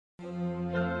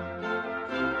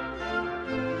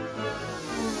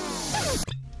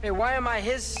Hey, why am I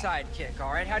his sidekick,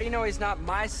 all right? How do you know he's not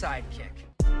my sidekick?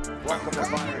 Welcome to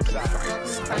Fireside.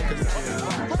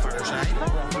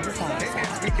 Welcome to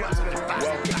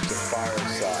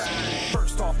Fireside.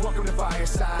 First off, welcome to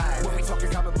Fireside. When we talking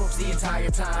comic books the entire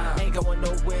time. Ain't going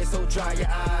nowhere, so dry your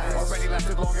eyes. Already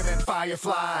lasted longer than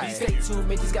Firefly. Stay tuned,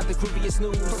 Mitch's got the grooviest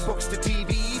news. From books to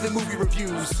TV, the movie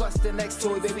reviews. Plus the next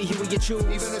toy, baby, here we you choose.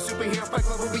 Even the superhero fight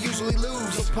club where we usually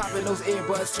lose. So pop in those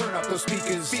earbuds, turn up those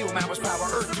speakers. Feel Mama's power,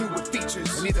 Earth 2 with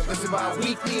features. And either listen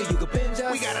bi-weekly or you can binge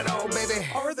us. We got it all, baby.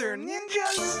 Are there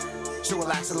ninjas? So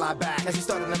relax and lie back as we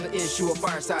start another issue of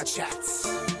Fireside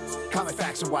Chats. Comic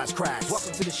facts and wise cracks.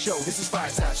 Welcome to the show. This is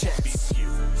Fireside Chats.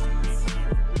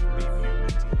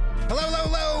 Hello.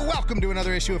 Welcome to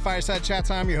another issue of Fireside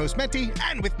Chats. I'm your host, Menti,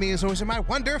 and with me as always are my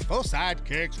wonderful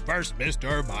sidekicks. First,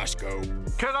 Mr. Moshko.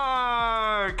 Can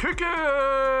I kick it?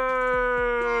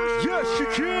 Yes, you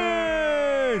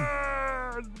can!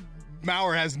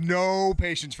 Mauer has no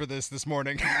patience for this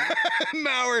morning.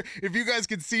 Mauer, if you guys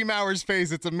could see Mauer's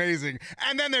face, it's amazing.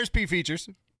 And then there's P Features.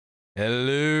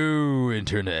 Hello,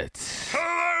 Internet.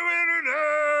 Hello, Internet!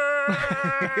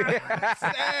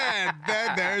 And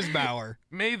then there's Mauer.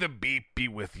 May the beep be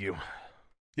with you.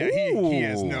 Yeah, he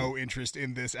has no interest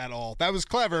in this at all. That was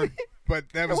clever, but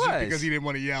that was just because he didn't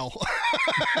want to yell.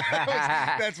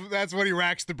 That's when he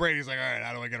racks the brain. He's like, all right,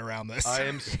 how do I get around this? I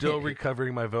am still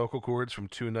recovering my vocal cords from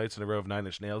 2 nights in a row of 9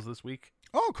 Inch Nails this week.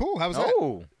 Oh, cool. How was that?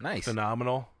 Oh, nice.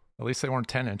 Phenomenal. At least they weren't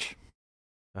 10-inch.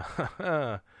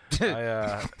 I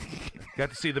got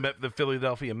to see them at the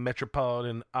Philadelphia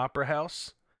Metropolitan Opera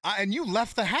House. And you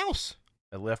left the house.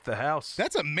 I left the house.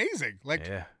 That's amazing.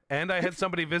 Yeah. And I had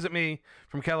somebody visit me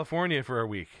from California for a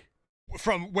week.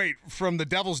 From the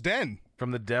Devil's Den.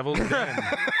 From the Devil's Den.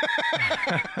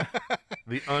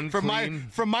 The unclean.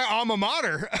 From my alma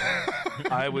mater.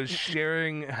 I was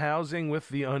sharing housing with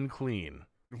the unclean.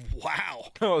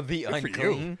 Wow. Oh, the Good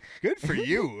unclean. Good for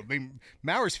you. I mean,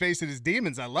 Mauer's facing his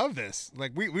demons. I love this.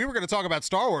 Like, we were going to talk about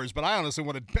Star Wars, but I honestly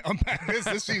want to unpack this.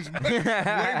 This seems way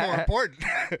more important.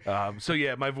 So,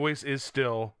 yeah, my voice is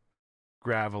still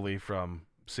gravelly from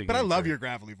singing. But I love your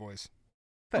gravelly voice.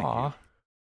 Thank you.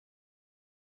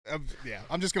 Yeah,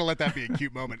 I'm just going to let that be a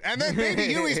cute moment. And then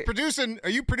Baby Huey's producing. Are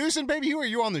you producing, Baby Huey, or are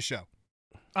you on the show?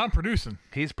 I'm producing.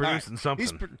 He's producing something.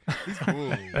 He's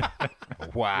cool.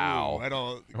 Wow. Ooh, I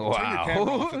don't. Wow. Turn your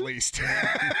camera off at least.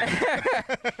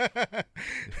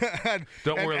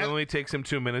 Don't worry, it only takes him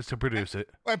 2 minutes to produce it.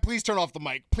 And please turn off the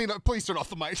mic. Please turn off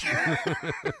the mic.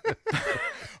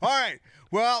 All right.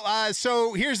 Well,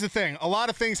 so here's the thing. A lot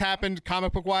of things happened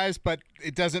comic book wise, but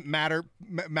it doesn't matter.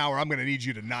 Mauer, I'm going to need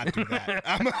you to not do that.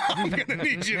 I'm going to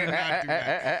need you to not do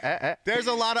that. There's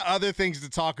a lot of other things to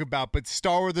talk about, but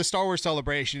the Star Wars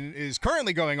celebration is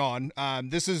currently going on.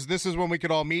 This is when we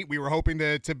could all meet. We were hoping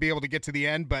to be able to get to the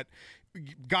end, but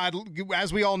God,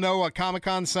 as we all know,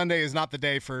 Comic-Con Sunday is not the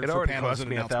day for already panels cost and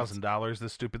me announcements. $1,000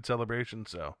 this stupid celebration.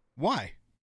 So why?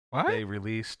 They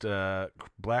released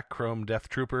Black Chrome Death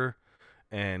Trooper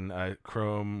and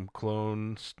Chrome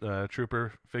Clone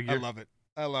Trooper figure. I love it.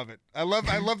 I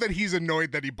love that he's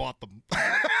annoyed that he bought them.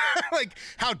 Like,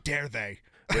 how dare they?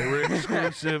 They were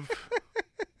exclusive.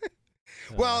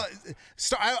 Well,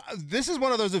 this is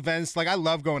one of those events. Like, I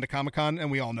love going to Comic-Con,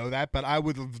 and we all know that. But I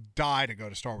would die to go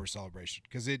to Star Wars Celebration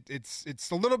because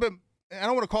it's a little bit. I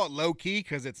don't want to call it low key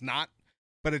because it's not,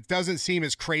 but it doesn't seem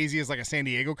as crazy as like a San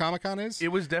Diego Comic-Con is.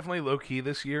 It was definitely low key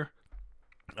this year.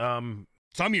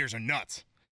 Some years are nuts.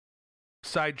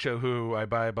 Sideshow, who I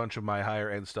buy a bunch of my higher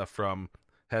end stuff from,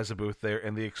 has a booth there,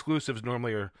 and the exclusives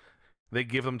normally they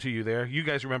give them to you there. You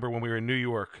guys remember when we were in New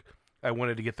York? I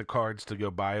wanted to get the cards to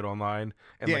go buy it online,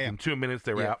 and in 2 minutes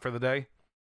they were out for the day.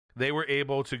 They were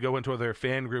able to go into their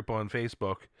fan group on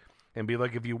Facebook and be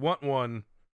like, if you want one,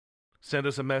 send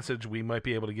us a message. We might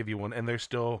be able to give you one. And there's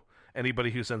still anybody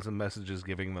who sends them messages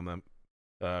giving them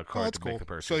a card to make the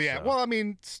purchase. So well, I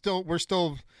mean, we're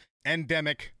still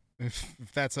endemic.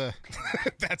 If that's a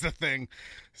that's a thing.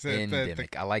 So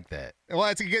Endemic. I like that.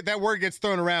 Well, that word gets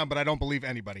thrown around, but I don't believe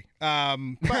anybody.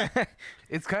 But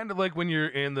it's kind of like when you're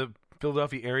in the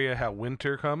Philadelphia area, how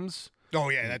winter comes. Oh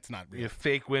yeah, that's not real. You have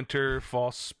fake winter,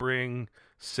 false spring,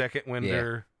 second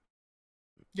winter.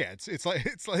 Yeah,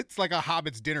 it's like a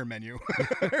Hobbit's dinner menu.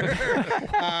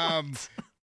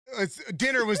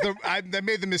 Dinner was I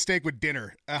made the mistake with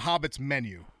dinner. A Hobbit's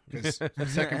menu. First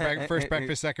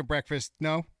breakfast, second breakfast.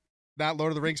 No, not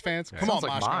Lord of the Rings fans. Come on,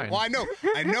 like Moshko. mine. Well,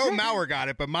 I know Mauer got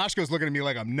it, but Moshko's looking at me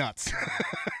like I'm nuts.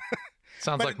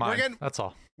 Sounds But like mine. That's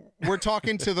all. We're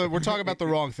talking about the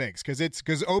wrong things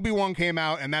because Obi-Wan came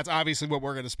out, and that's obviously what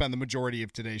we're going to spend the majority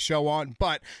of today's show on.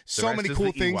 But so many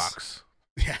cool things. Ewoks.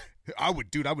 Yeah, I would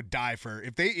die for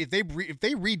if they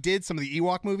redid some of the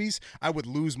Ewok movies, I would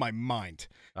lose my mind.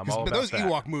 I'm all about those that.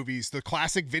 Ewok movies, the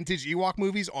classic vintage Ewok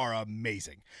movies, are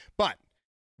amazing. But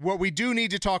what we do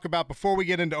need to talk about before we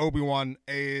get into Obi-Wan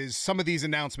is some of these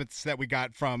announcements that we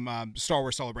got from Star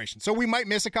Wars Celebration. So we might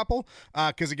miss a couple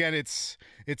because again, it's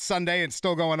Sunday and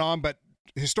still going on, but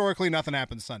historically nothing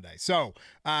happens Sunday. So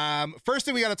first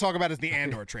thing we got to talk about is the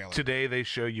Andor trailer. Today they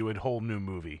show you a whole new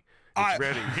movie. It's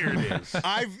ready. Here it is.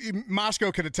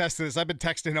 Moshko could attest to this. I've been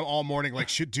texting him all morning, like,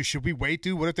 should we wait,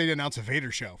 dude? What if they announce a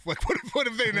Vader show? Like, what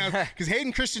if they announce? Because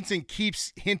Hayden Christensen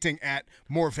keeps hinting at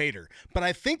more Vader, but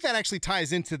I think that actually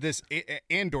ties into this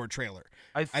Andor trailer.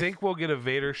 I think we'll get a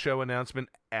Vader show announcement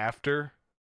after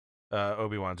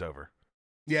Obi-Wan's over.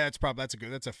 Yeah,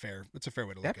 that's a fair way to look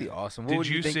at it. That'd be awesome. What Did would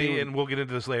you think they see? would- And we'll get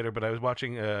into this later. But I was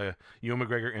watching a Ewan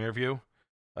McGregor interview.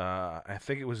 I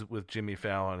think it was with Jimmy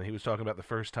Fallon, and he was talking about the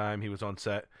first time he was on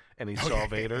set and he saw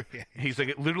Vader. Yeah. He's like,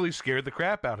 it literally scared the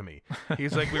crap out of me.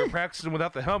 He's like, we were practicing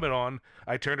without the helmet on.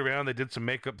 I turned around, they did some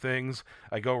makeup things.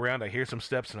 I go around, I hear some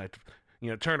steps, and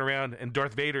I turn around, and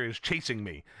Darth Vader is chasing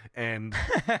me. And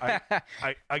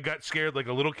I got scared like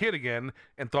a little kid again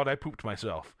and thought I pooped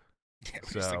myself. Yeah,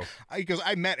 So he goes,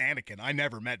 I met Anakin. I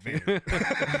never met Vader.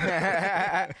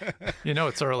 You know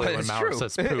it's early But when it's Maurer true.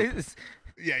 says poop. It's-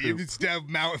 Yeah, it's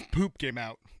poop came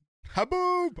out.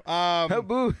 Haboob. Oh,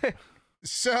 boo.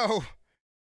 So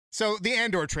the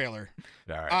Andor trailer.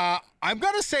 all right. I'm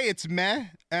gonna say it's meh,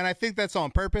 and I think that's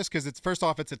on purpose because it's first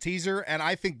off it's a teaser, and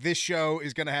I think this show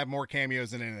is gonna have more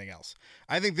cameos than anything else.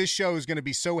 I think this show is gonna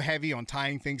be so heavy on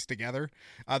tying things together.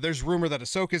 There's rumor that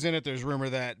Ahsoka's in it. There's rumor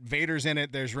that Vader's in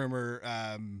it. There's rumor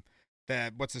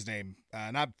that what's his name?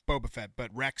 Not Boba Fett,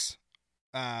 but Rex.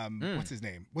 What's his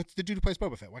name? What's the dude who plays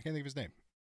Boba Fett? Why can't I think of his name?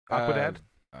 Aquadad?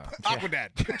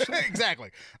 Aquadad. Exactly.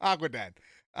 Aquadad.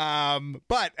 And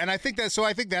I think that's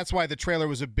why the trailer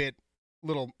was a bit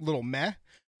little meh.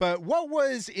 But what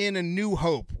was in A New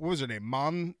Hope? What was her name?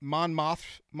 Mon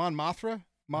Mothra? Mon Mothra.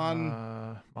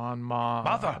 Mothma.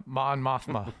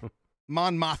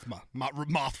 Mothra.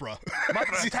 Mothra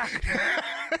attack!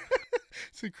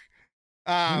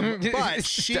 But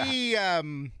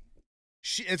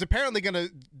she is apparently going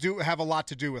to have a lot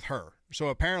to do with her. So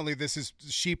apparently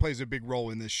she plays a big role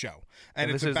in this show. And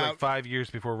this it's is about like 5 years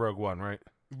before Rogue One, right?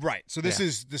 right. So this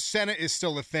is the Senate is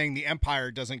still a thing. The Empire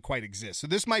doesn't quite exist. So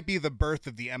this might be the birth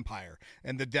of the Empire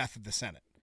and the death of the Senate.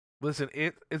 Listen,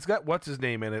 it's got what's his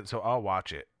name in it, so I'll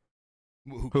watch it.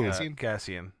 Who Cassian?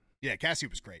 Cassian. Yeah, Cassian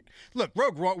was great. Look,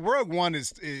 Rogue One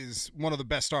is one of the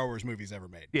best Star Wars movies ever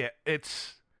made. Yeah,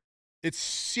 it's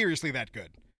seriously that good.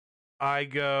 I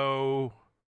go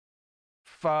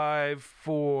 5,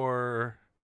 4,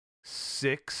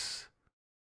 6,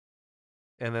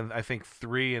 and then I think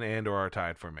 3 and Andor are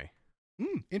tied for me.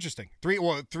 Interesting. Three.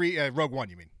 Rogue One,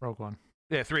 you mean? Rogue One.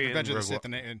 Yeah, 3 Revenge and of the Rogue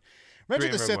Sith One. and Revenge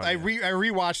of the Rogue Sith. One, I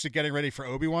rewatched it getting ready for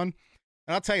Obi-Wan,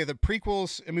 and I'll tell you the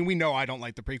prequels. I mean, we know I don't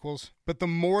like the prequels, but the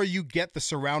more you get the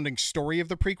surrounding story of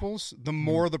the prequels, the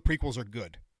more the prequels are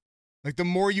good. Like the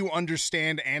more you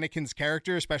understand Anakin's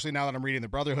character, especially now that I'm reading the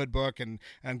Brotherhood book and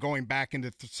going back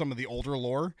into some of the older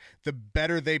lore, the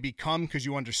better they become because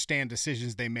you understand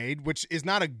decisions they made, which is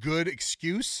not a good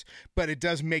excuse, but it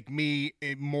does make me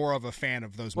more of a fan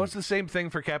of those Well, it's movies. the same thing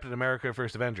for Captain America: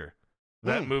 First Avenger.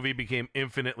 That movie became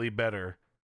infinitely better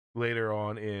later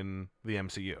on in the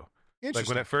MCU. Like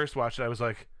Interesting. when I first watched it, I was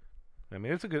like, I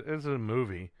mean, it's a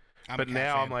movie, I'm but a Cap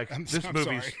now fan. I'm like, I'm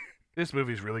this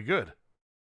movie's really good.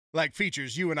 Like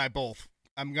features you and I both.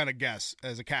 I'm gonna guess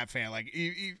as a Cap fan, like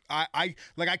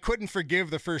I couldn't forgive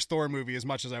the first Thor movie as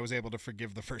much as I was able to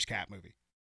forgive the first Cap movie.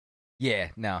 Yeah,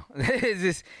 no. It's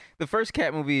just, the first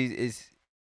Cat movie is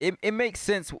it makes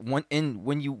sense when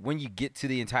you get to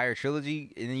the entire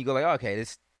trilogy and then you go like, oh, okay,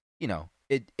 this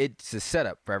it's a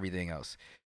setup for everything else.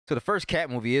 So the first Cat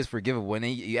movie is forgivable, and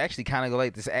then you actually kind of go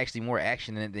like, there's actually more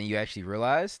action in it than you actually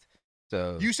realized.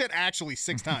 So You said actually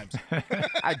 6 times.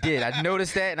 I did. I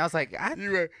noticed that, and I was like,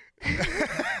 You were.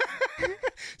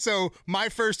 So my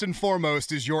first and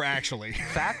foremost is your actually.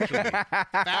 factually.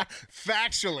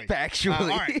 Factually. Factually. All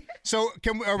right. So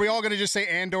are we all going to just say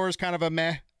Andor is kind of a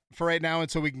meh for right now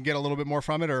until we can get a little bit more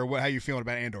from it, or how you feeling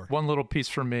about Andor? One little piece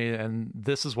from me, and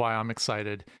this is why I'm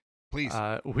excited. Please.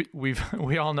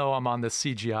 We all know I'm on this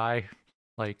CGI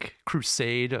like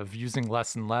crusade of using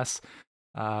less and less.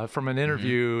 From an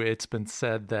interview, it's been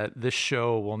said that this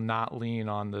show will not lean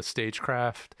on the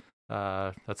stagecraft.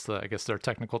 That's I guess their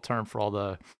technical term for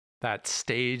all that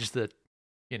stage that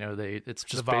it's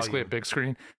just The basically a volume. big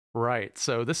screen, right?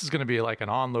 So this is going to be like an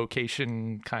on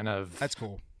location kind of That's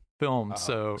cool. film.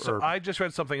 So I just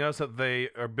read something else that they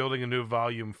are building a new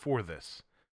volume for this.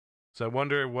 So I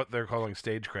wonder what they're calling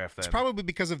stagecraft then. It's probably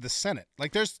because of the Senate.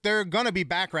 Like, there are gonna be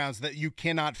backgrounds that you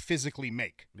cannot physically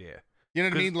make. Yeah. You know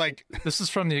what I mean? Like, This is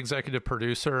from the executive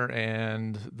producer,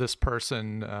 and this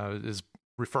person is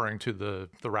referring to the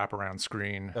wraparound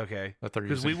screen Okay. that they're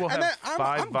Because using. we will And have I'm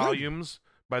 5 good. volumes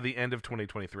by the end of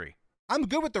 2023. I'm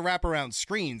good with the wraparound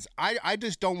screens. I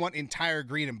just don't want entire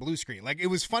green and blue screen. Like, it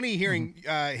was funny hearing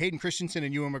Hayden Christensen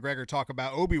and Ewan McGregor talk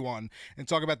about Obi-Wan and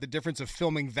talk about the difference of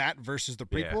filming that versus the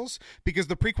Yeah. prequels, because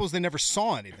the prequels, they never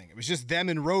saw anything. It was just them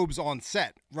in robes on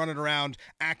set, running around,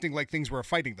 acting like things were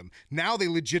fighting them. Now they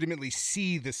legitimately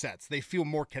see the sets. They feel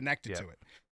more connected to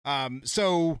it.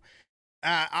 So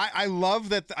I love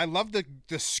that. I love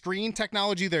the screen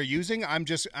technology they're using.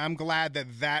 I'm glad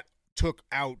that took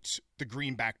out the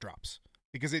green backdrops,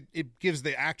 because it gives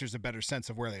the actors a better sense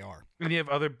of where they are. And you have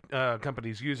other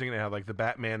companies using it now, like the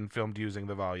Batman filmed using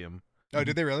the volume. Oh,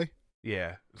 did they really?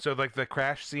 Yeah. So like the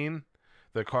crash scene,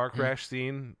 the car crash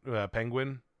scene,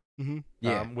 Penguin,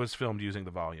 was filmed using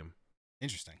the volume.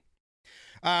 Interesting.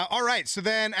 All right, so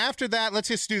then after that, let's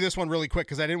just do this one really quick,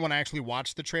 because I didn't want to actually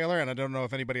watch the trailer, and I don't know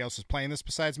if anybody else is playing this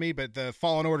besides me, but the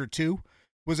Fallen Order 2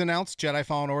 was announced, Jedi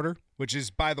Fallen Order, which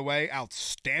is, by the way,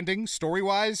 outstanding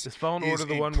story-wise. Is Fallen Order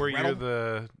the one where you're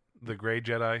incredible. the gray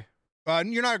Jedi?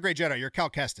 You're not a great Jedi. You're Cal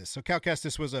Kestis. So Cal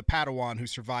Kestis was a Padawan who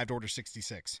survived Order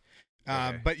 66.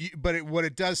 Okay. What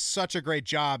it does such a great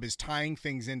job is tying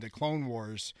things into Clone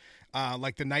Wars,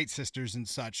 like the Night Sisters and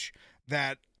such,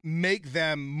 that make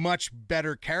them much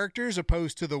better characters,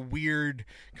 opposed to the weird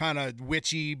kind of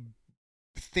witchy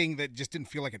thing that just didn't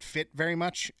feel like it fit very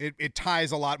much. It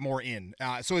ties a lot more in.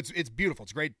 So it's beautiful.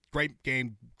 It's a great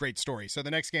game, great story. So the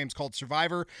next game's called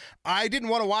Survivor. I didn't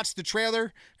want to watch the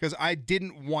trailer because I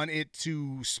didn't want it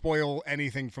to spoil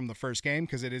anything from the first game,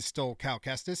 because it is still Cal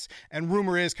Kestis. And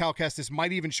rumor is Cal Kestis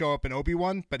might even show up in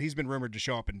Obi-Wan, but he's been rumored to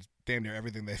show up in damn near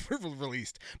everything they've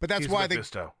released. But that's He's why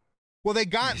Mephisto.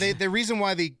 the reason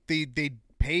why they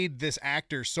paid this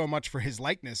actor so much for his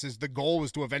likeness is the goal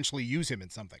was to eventually use him in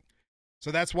something. So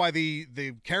that's why the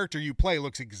character you play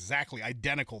looks exactly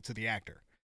identical to the actor.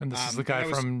 And this is the guy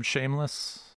from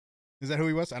Shameless. Is that who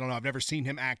he was? I don't know. I've never seen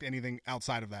him act anything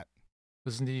outside of that.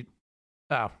 Isn't he?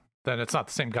 Oh, then it's not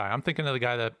the same guy. I'm thinking of the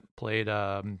guy that played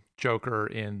Joker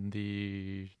in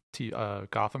the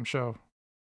Gotham show.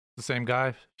 The same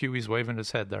guy. Huey's waving his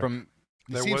head there.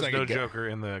 There seems was like no a guy. Joker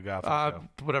in the Gotham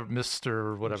show. Whatever,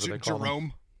 Mr. Whatever they call him.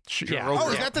 Jerome. Yeah.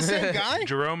 Oh, is that the same guy?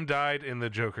 Jerome died in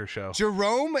the Joker show.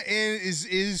 Jerome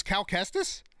is Cal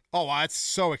Kestis? Oh, wow, that's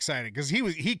so exciting, because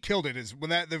he killed it. Is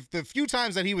when the few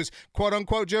times that he was quote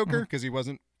unquote Joker, because he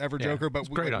wasn't ever Joker, but He's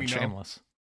great we on know. Shameless.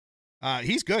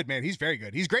 He's good, man. He's very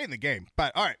good. He's great in the game.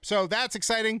 But all right, so that's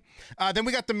exciting. Then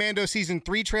we got the Mando season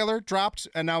 3 trailer dropped,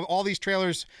 and now all these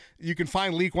trailers, you can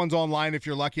find leak ones online if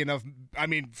you're lucky enough. I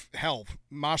mean, hell,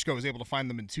 Moshko was able to find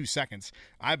them in 2 seconds.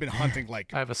 I've been hunting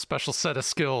like I have a special set of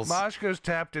skills. Moshko's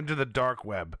tapped into the dark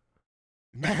web.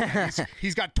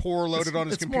 he's got Tor loaded on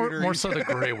his it's computer. more so the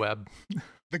gray web.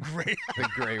 The gray. The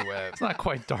gray web. It's not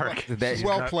quite dark.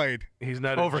 Well played. He's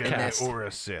not Overcast. a Jedi or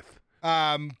a Sith.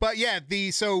 But yeah,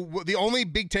 the only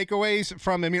big takeaways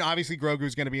from, I mean, obviously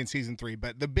Grogu's going to be in season 3,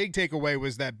 but the big takeaway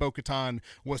was that Bo-Katan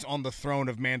was on the throne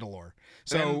of Mandalore.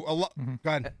 So go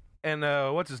ahead. And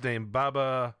what's his name?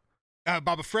 Baba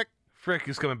Frick. Frick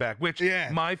is coming back. Which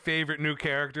my favorite new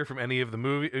character from any of the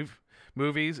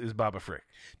movies is Baba Frick.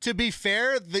 To be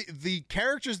fair, the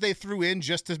characters they threw in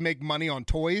just to make money on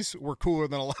toys were cooler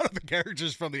than a lot of the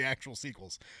characters from the actual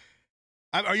sequels.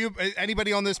 Are you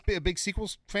anybody on this a big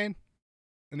sequels fan?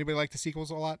 Anybody like the sequels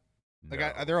a lot?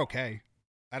 Like they're okay.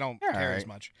 I don't care as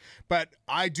much. But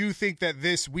I do think that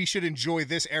we should enjoy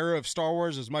this era of Star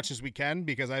Wars as much as we can,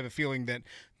 because I have a feeling that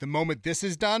the moment this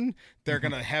is done, they're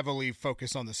going to heavily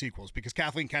focus on the sequels, because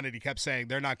Kathleen Kennedy kept saying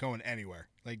they're not going anywhere.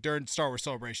 Like during Star Wars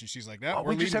Celebration, she's like, no, we're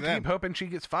we just leaving have to them. keep hoping she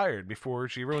gets fired before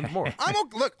she ruins more.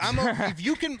 If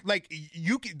you can,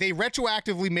 they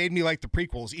retroactively made me like the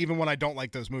prequels, even when I don't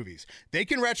like those movies. They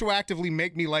can retroactively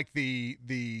make me like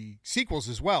the sequels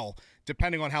as well,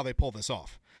 depending on how they pull this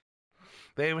off.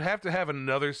 They would have to have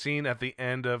another scene at the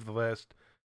end of the last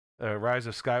Rise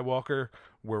of Skywalker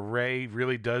where Rey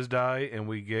really does die and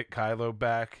we get Kylo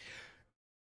back.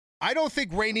 I don't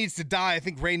think Rey needs to die. I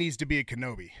think Rey needs to be a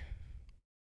Kenobi.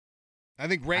 I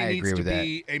think Rey needs to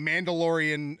be a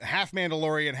Mandalorian, half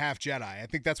Jedi. I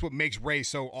think that's what makes Rey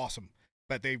so awesome.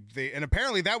 But and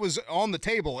apparently that was on the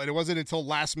table, and it wasn't until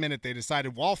last minute they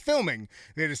decided, while filming,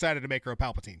 they decided to make her a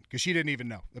Palpatine, because she didn't even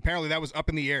know. Apparently that was up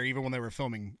in the air even when they were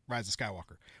filming Rise of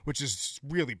Skywalker, which is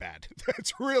really bad.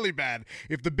 It's really bad.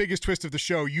 If the biggest twist of the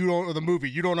show or the movie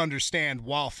you don't understand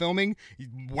while filming,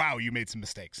 wow, you made some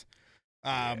mistakes.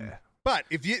 But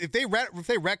if they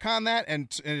retcon that and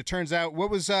it turns out what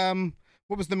was the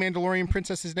Mandalorian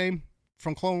princess's name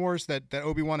from Clone Wars that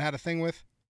Obi-Wan had a thing with?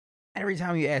 Every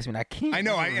time you ask me, I can't. I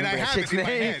know, remember I that have it chick's in my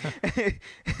name.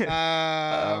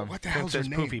 head. What the hell's her Princess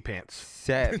name? Poofy Pants.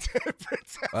 Seth.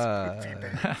 Princess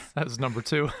Poofy Pants. That was number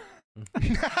 2.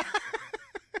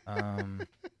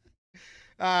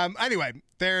 Anyway,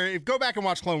 go back and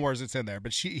watch Clone Wars. It's in there,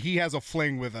 but he has a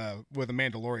fling with a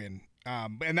Mandalorian,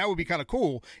 and that would be kind of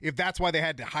cool if that's why they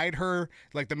had to hide her.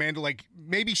 Like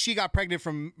maybe she got pregnant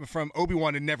from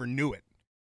Obi-Wan and never knew it,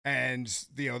 and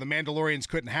the Mandalorians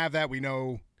couldn't have that. We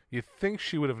know. You think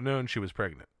she would have known she was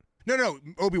pregnant? No,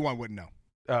 Obi-Wan wouldn't know.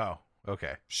 Oh,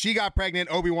 okay. She got pregnant.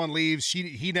 Obi-Wan leaves.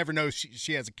 He never knows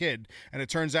she has a kid, and it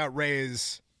turns out Rey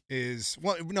is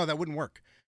well. No, that wouldn't work.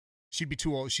 She'd be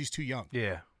too old. She's too young.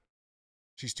 Yeah.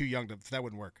 She's too young that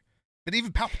wouldn't work. But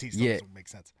even Palpatine still doesn't make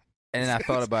sense. And then I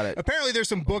thought about it. Apparently, there's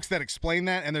some books that explain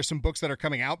that, and there's some books that are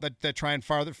coming out that try and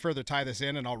further tie this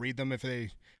in, and I'll read them if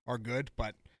they are good.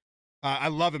 But I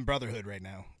love in Brotherhood right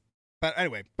now. But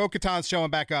anyway, Bo-Katan's showing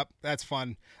back up. That's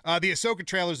fun. The Ahsoka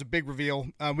trailer is a big reveal.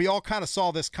 We all kind of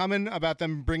saw this coming about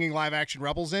them bringing live-action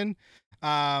Rebels in.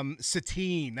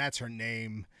 Satine, that's her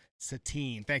name.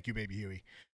 Satine. Thank you, Baby Huey.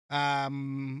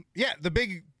 The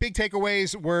big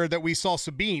takeaways were that we saw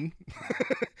Sabine,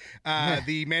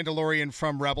 the Mandalorian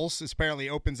from Rebels. This apparently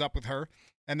opens up with her.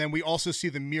 And then we also see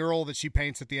the mural that she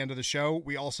paints at the end of the show.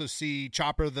 We also see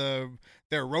Chopper,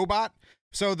 their robot.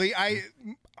 So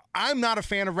I'm not a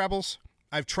fan of Rebels.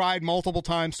 I've tried multiple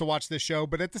times to watch this show,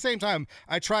 but at the same time,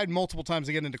 I tried multiple times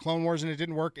to get into Clone Wars, and it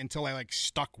didn't work until I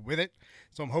stuck with it.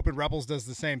 So I'm hoping Rebels does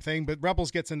the same thing. But Rebels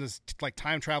gets into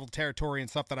time travel territory and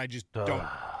stuff that I just don't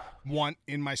want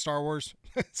in my Star Wars.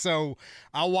 So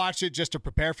I'll watch it just to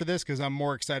prepare for this because I'm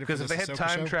more excited for this. Because if they had Ahsoka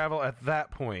time show. travel at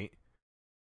that point,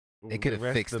 They could have the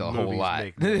rest fixed of the a whole movies lot.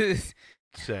 make no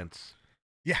sense.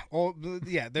 Yeah, well,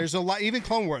 yeah. There's a lot, even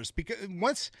Clone Wars, because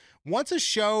once a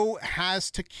show has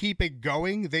to keep it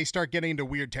going, they start getting into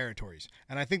weird territories,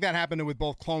 and I think that happened with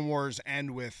both Clone Wars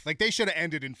and with they should have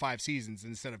ended in 5 seasons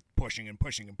instead of pushing and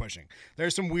pushing and pushing.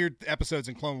 There's some weird episodes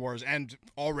in Clone Wars and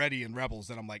already in Rebels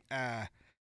that I'm like,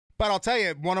 But I'll tell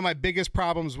you, one of my biggest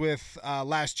problems with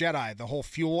Last Jedi, the whole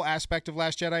fuel aspect of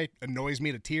Last Jedi, annoys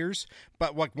me to tears.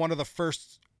 But one of the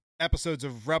first episodes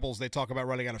of Rebels, they talk about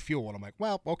running out of fuel, and I'm like,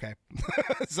 well, okay.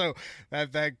 So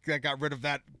that got rid of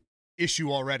that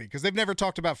issue already, because they've never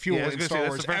talked about fuel in Star Wars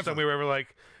that's the first ever. time we were ever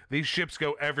like, these ships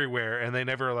go everywhere, and they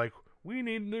never like, we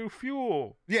need new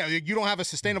fuel. Yeah, you don't have a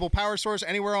sustainable power source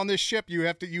anywhere on this ship. You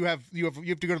have to go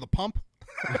to the pump.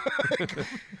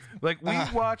 Like we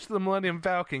watched the Millennium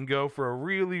Falcon go for a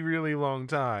really, really long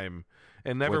time,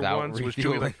 and never Without once was Chewie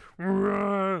refueling. like,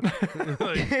 run.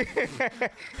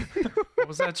 Like, What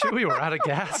was that, Chewie? We're out of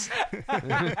gas.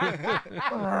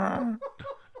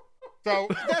 So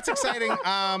that's exciting.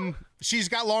 She's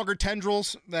got longer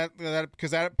tendrils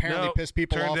because that apparently no, pissed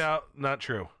people turned off. out not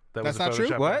true. That's was not a true?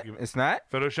 Photoshop What? document. It's not?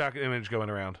 Photoshop image going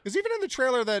around. Because even in the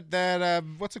trailer that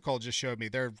what's it called just showed me,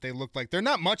 they look like they're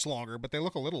not much longer, but they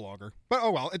look a little longer. But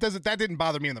oh well, that didn't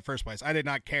bother me in the first place. I did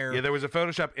not care. Yeah, there was a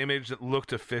Photoshop image that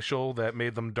looked official that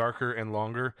made them darker and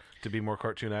longer to be more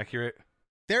cartoon accurate.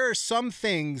 There are some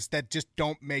things that just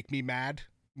don't make me mad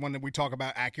when we talk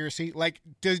about accuracy. Like,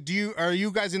 are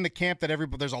you guys in the camp that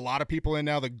there's a lot of people in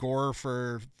now that gore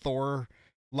for Thor,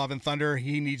 Love and Thunder?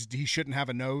 He shouldn't have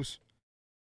a nose.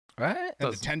 What? And the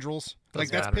Doesn't- tendrils. doesn't Like,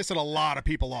 that's matter. pissing a lot of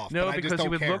people off. No, but I just because don't he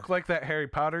would care. look like that Harry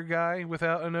Potter guy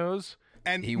without a nose.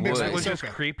 and He mixed would. That with was just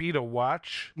Ahsoka. creepy to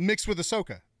watch. Mixed with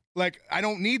Ahsoka. Like, I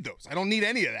don't need those. I don't need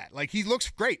any of that. Like, he looks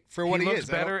great for what he looks is.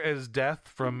 I don't- better as Death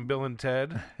from Bill and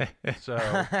Ted. So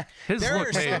His There look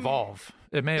are may some- evolve.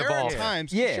 It may There are evolve.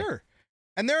 times, Yeah. sure.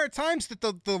 And there are times that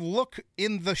the look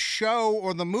in the show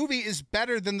or the movie is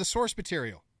better than the source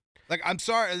material. Like, I'm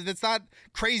sorry, that's not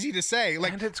crazy to say.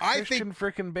 Like, and it's I Christian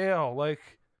think frickin' Bale. Like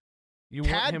you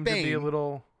Cad want him to be a Bane-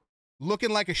 little. looking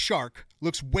like a shark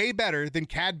looks way better than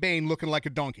Cad Bane looking like a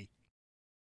donkey.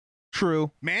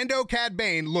 True. Mando Cad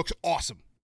Bane looks awesome.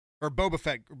 Or Boba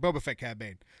Fett Cad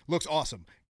Bane looks awesome.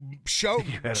 Show You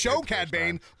had it Show right the Cad first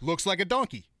Bane time. looks like a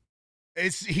donkey.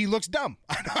 He looks dumb.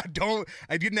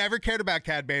 I never cared about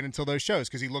Cad Bane until those shows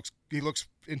because he looks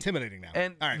intimidating now.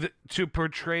 And all right. to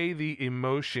portray the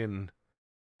emotion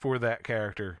for that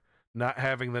character, not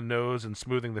having the nose and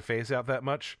smoothing the face out that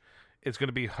much, it's going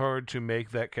to be hard to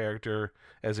make that character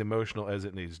as emotional as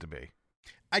it needs to be.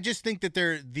 I just think that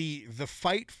the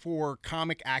fight for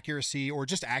comic accuracy or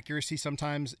just accuracy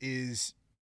sometimes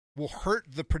will hurt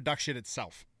the production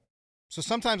itself. So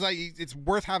sometimes it's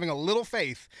worth having a little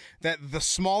faith that the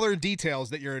smaller details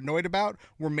that you're annoyed about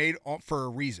were made for a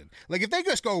reason. Like if they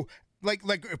just go like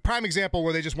a prime example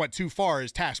where they just went too far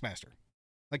is Taskmaster.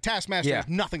 Like Taskmaster is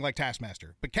nothing like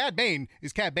Taskmaster, but Cad Bane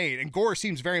is Cad Bane, and Gore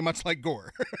seems very much like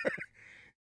Gore.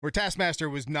 Where Taskmaster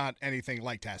was not anything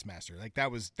like Taskmaster. Like they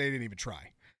didn't even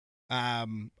try.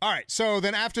 All right, so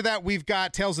then after that we've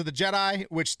got Tales of the Jedi,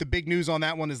 which the big news on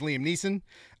that one is Liam Neeson,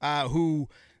 who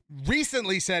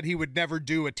recently said he would never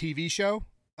do a TV show,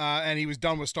 and he was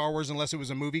done with Star Wars unless it was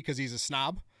a movie because he's a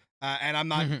snob. And I'm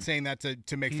not saying that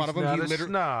to make fun of him. He's not a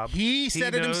snob. He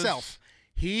said it knows. himself.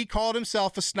 He called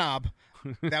himself a snob.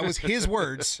 That was his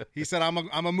words. He said,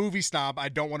 "I'm a movie snob. I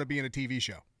don't want to be in a TV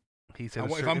show. He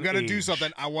said, If I'm going to do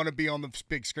something, I want to be on the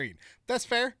big screen." That's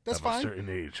fair. That's I'm fine. a certain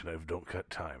age, and I don't got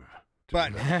time.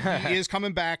 But he is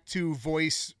coming back to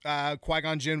voice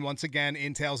Qui-Gon Jinn once again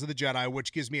in Tales of the Jedi,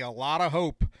 which gives me a lot of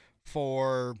hope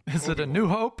for... Is it a New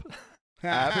Hope?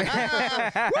 Are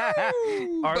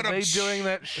they doing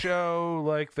that show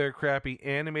like their crappy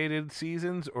animated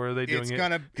seasons, or are they doing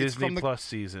Disney Plus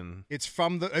season? It's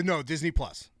from the... no, Disney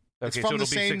Plus. It's Okay, from so the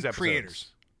it'll be same 6 episodes. creators.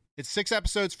 It's 6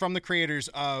 episodes from the creators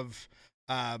of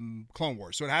Clone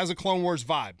Wars. So it has a Clone Wars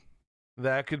vibe.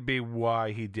 That could be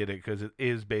why he did it, because it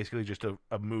is basically just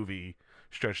a movie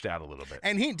stretched out a little bit.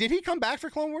 And did he come back for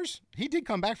Clone Wars? He did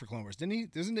come back for Clone Wars, didn't he?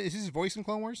 Is his voice in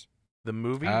Clone Wars? The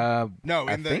movie? No,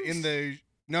 in the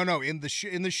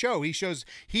show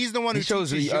he's the one who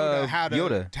shows teaches Yoda how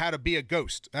Yoda. to be a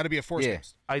ghost, how to be a Force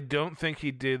ghost. I don't think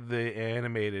he did the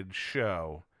animated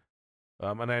show.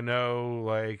 And I know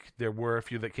like there were a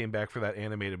few that came back for that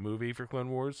animated movie for Clone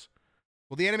Wars.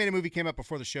 Well, the animated movie came out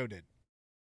before the show did.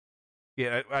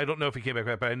 Yeah, I don't know if he came back for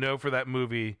that, but I know for that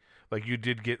movie, like you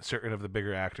did get certain of the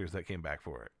bigger actors that came back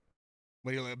for it.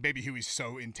 Well, Baby Huey's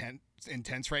so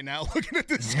intense right now, looking at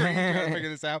the screen trying to figure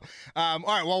this out. All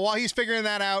right, well, while he's figuring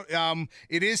that out,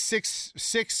 it is six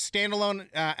standalone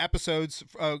episodes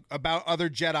about other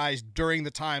Jedis during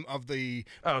the time of the.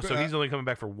 Oh, so he's only coming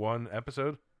back for one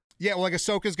episode? Yeah, well, like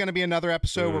Ahsoka's going to be another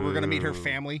episode where we're going to meet her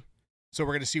family, so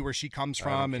we're going to see where she comes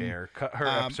from. I don't care. Cut her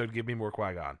episode. Give me more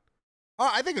Qui-Gon.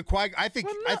 I think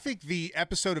I think the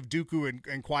episode of Dooku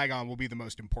and Qui-Gon will be the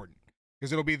most important.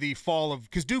 Because it'll be the fall of...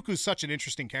 Because Dooku's such an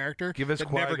interesting character Give us that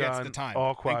Qui-Gon, never gets the time.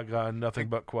 all Qui-Gon, nothing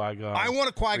but Qui-Gon. I want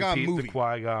a Qui-Gon Repeat movie. The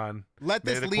Qui-Gon. Let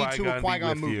this lead to a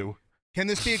Qui-Gon movie. You. Can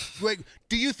this be...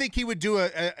 do you think he would do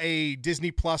a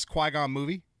Disney Plus Qui-Gon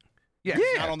movie? Yeah.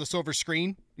 Not on the silver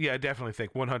screen? Yeah, I definitely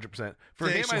think 100%. For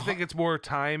Yeah, him, so I think it's more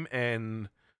time and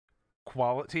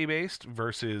quality based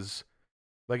versus...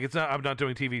 Like, it's not... I'm not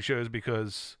doing TV shows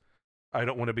because I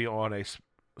don't want to be on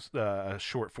a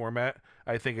short format.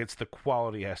 I think it's the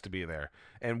quality has to be there,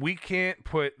 and we can't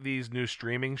put these new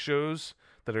streaming shows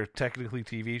that are technically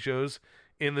TV shows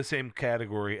in the same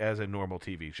category as a normal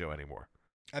TV show anymore.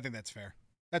 I think that's fair.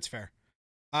 That's fair.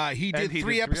 He did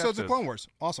 3 episodes of Clone Wars.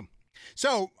 Awesome.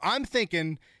 So I'm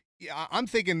thinking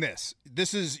this.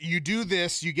 This is, you do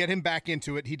this, you get him back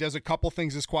into it. He does a couple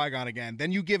things as Qui-Gon again.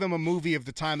 Then you give him a movie of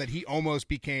the time that he almost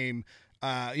became,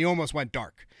 he almost went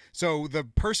dark. So the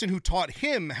person who taught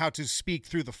him how to speak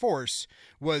through the Force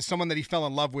was someone that he fell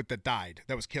in love with that died,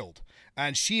 that was killed.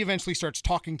 And she eventually starts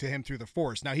talking to him through the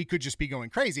Force. Now, he could just be going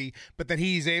crazy, but then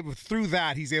he's able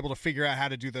to figure out how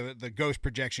to do the ghost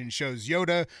projection. Shows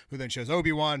Yoda, who then shows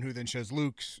Obi-Wan, who then shows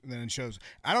Luke, and then shows...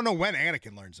 I don't know when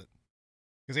Anakin learns it.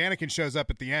 Because Anakin shows up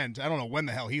at the end. I don't know when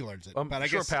the hell he learns it. I'm but I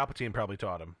sure guess Palpatine probably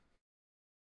taught him.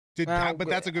 But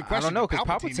that's a good question. I don't know, because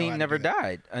Did Palpatine know never how to do that?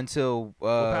 died until...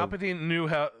 Well, Palpatine knew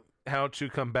how to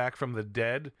come back from the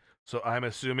dead, so I'm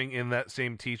assuming in that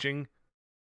same teaching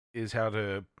is how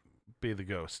to be the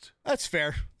ghost. That's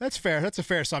fair. That's fair. That's a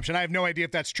fair assumption. I have no idea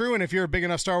if that's true, and if you're a big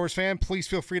enough Star Wars fan, please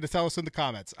feel free to tell us in the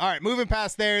comments. All right, moving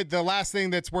past there, the last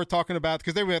thing that's worth talking about,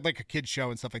 because they were like a kid's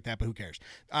show and stuff like that, but who cares?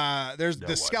 There's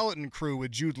the Skeleton Crew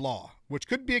with Jude Law, which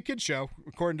could be a kid's show,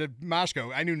 according to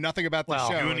Mashko. I knew nothing about the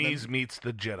show. Goonies meets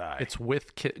the Jedi. It's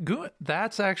with good.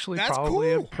 That's actually That's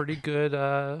probably cool. a pretty good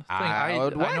thing. I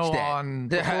would watch I know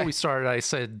that. before we started, I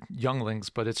said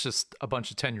younglings, but it's just a bunch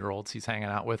of 10-year-olds he's hanging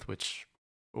out with, which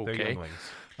They're okay.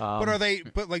 younglings. But are they?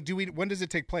 But like, when does it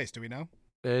take place? Do we know?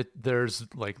 There's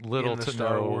like little In the to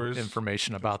Star no Wars.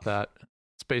 information about that.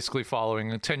 It's basically following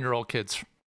 10-year-old kids.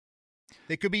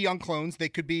 They could be young clones. They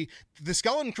could be the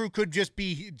Skeleton Crew. Could just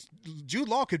be Jude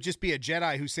Law. Could just be a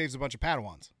Jedi who saves a bunch of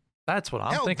Padawans. That's what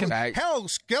I'm thinking. Hell,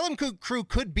 Skeleton Crew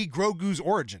could be Grogu's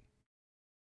origin.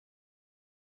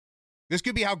 This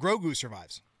could be how Grogu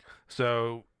survives.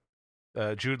 So,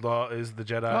 Jude Law is the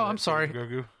Jedi. Oh, I'm that sorry. saves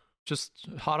Grogu. Just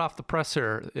hot off the press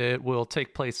here, it will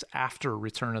take place after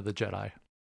Return of the Jedi.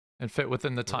 and fit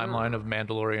within the timeline of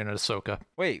Mandalorian and Ahsoka.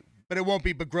 Wait, But it won't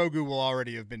be. But Grogu will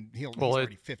already have been healed. Well, He's it-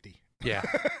 already 50. Yeah.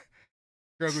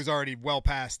 Grogu's already well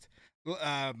past.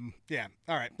 Yeah.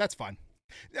 All right. That's fine.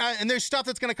 And there's stuff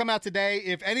that's going to come out today.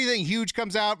 If anything huge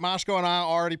comes out, Moshko and I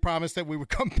already promised that we would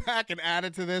come back and add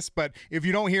it to this. But if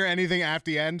you don't hear anything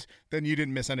after the end, then you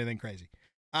didn't miss anything crazy.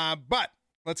 But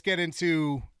let's get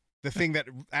into the thing that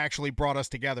actually brought us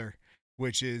together,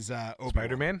 which is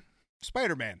Obi-Wan.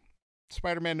 Spider-Man?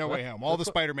 Spider-Man No Way Home. All the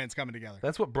Spider-Mans coming together.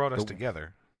 That's what brought us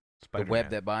together. the Spider-Man. web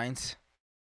that binds.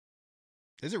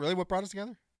 Is it really what brought us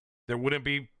together? There wouldn't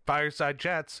be Fireside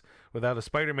Chats without a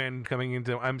Spider-Man coming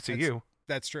into MCU.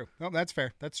 That's true. No, that's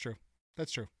fair. That's true.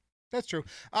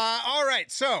 All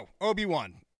right. So,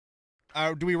 Obi-Wan.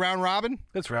 Do we round robin?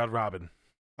 Let's round robin.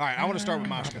 All right. I want to start with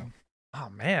Moshko. Oh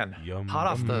man, Yum, hot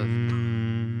off the.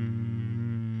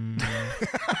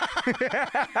 You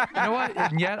know what?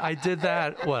 And yet I did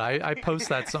that. What I post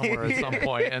that somewhere at some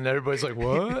point, and everybody's like,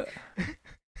 "What?"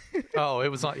 Oh, it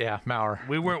was on. Yeah, Maurer.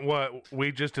 We weren't what?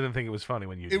 We just didn't think it was funny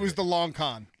when you did It was the long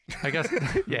con. I guess.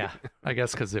 Yeah, I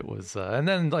guess because it was. And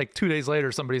then like 2 days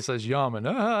later, somebody says "yum" and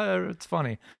it's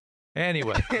funny.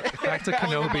 Anyway, back to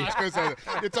Only when Kenobi. Moshko says it.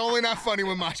 It's only not funny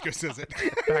when Moshko says it.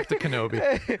 Back to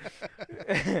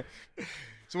Kenobi.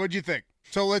 So, what'd you think?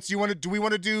 So, do we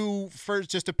want to do first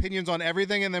just opinions on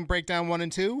everything and then break down 1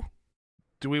 and 2?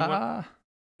 Do we want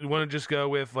to just go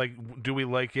with like, do we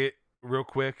like it real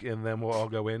quick, and then we'll all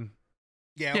go in?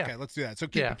 Yeah. Yeah. Okay. Let's do that. So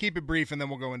Yeah. keep it brief, and then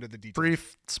we'll go into the details.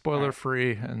 Brief, spoiler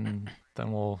free, and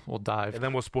then we'll dive. And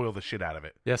then we'll spoil the shit out of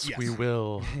it. Yes, Yes. we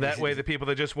will. That way, the people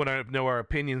that just want to know our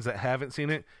opinions that haven't seen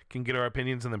it can get our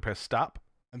opinions and then press stop.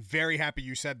 I'm very happy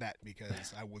you said that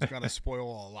because I was gonna spoil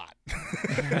a lot.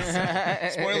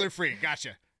 Spoiler free.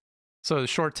 Gotcha. So the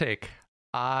short take.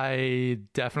 I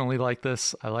definitely like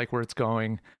this. I like where it's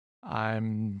going.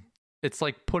 It's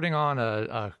like putting on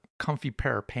a comfy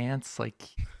pair of pants. Like,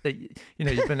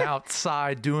 you've been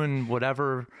outside doing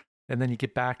whatever, and then you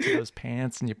get back to those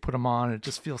pants and you put them on. And it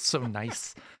just feels so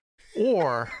nice.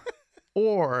 Or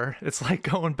it's like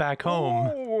going back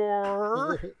home.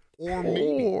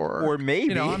 Or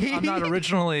maybe. I'm not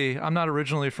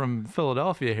originally from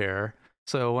Philadelphia here.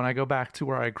 So when I go back to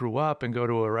where I grew up and go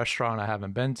to a restaurant I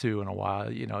haven't been to in a while,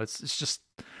 it's just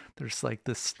there's like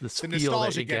this the feel that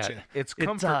nostalgia you gets get. you. It's It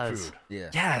comfort does. food. Yeah.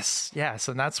 Yes,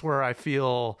 and that's where I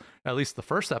feel at least the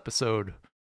first episode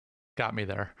got me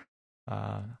there.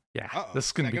 Yeah, Uh-oh. this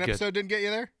is gonna be Second good. episode didn't get you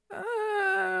there?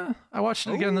 I watched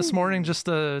it again this morning just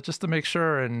to make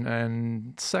sure,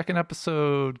 and second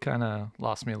episode kind of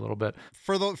lost me a little bit.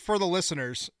 For the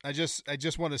listeners, I just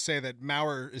want to say that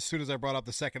Maurer, as soon as I brought up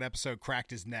the second episode,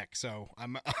 cracked his neck. So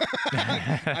I'm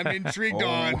I'm intrigued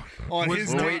on his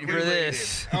We're neck. waiting for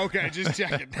this. Okay, just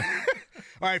checking.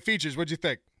 All right, features. What'd you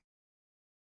think?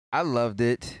 I loved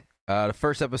it. The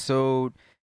first episode,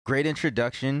 great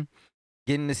introduction.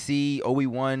 Getting to see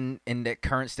Obi-Wan in that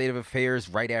current state of affairs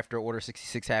right after Order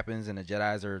 66 happens and the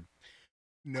Jedis are...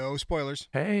 No spoilers.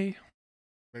 Hey,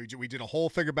 We did a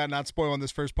whole thing about not spoiling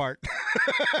this first part.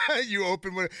 You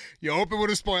open with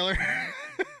a spoiler.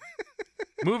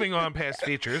 Moving on past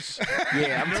features.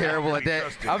 Yeah, I'm terrible at that.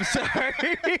 Trusted. I'm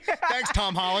sorry. Thanks,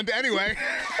 Tom Holland. Anyway.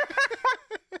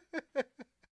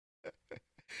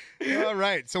 All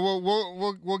right, so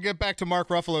we'll get back to Mark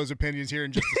Ruffalo's opinions here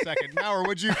in just a second. Maurer,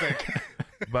 what'd you think?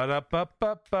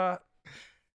 Ba-da-ba-ba-ba.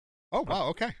 Oh wow,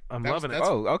 okay. I'm That was- loving it. that's-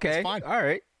 Oh, okay. That's fine. All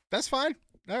right. That's fine.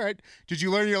 All right. Did you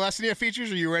learn your lesson yet,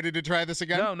 features? Are you ready to try this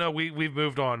again? No, we've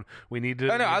moved on. We need to.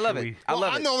 Oh, no, make I sure love it. we- I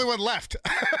love I'm it. the only one left.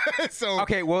 So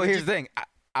Okay, well, here's the thing.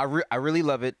 I really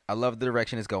love it. I love the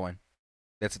direction it's going.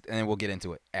 And then we'll get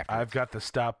into it after. I've got the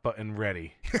stop button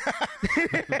ready.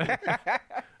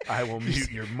 I will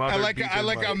mute your mother. I like beeping how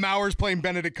mother. Maurer's playing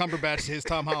Benedict Cumberbatch, his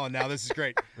Tom Holland. Now this is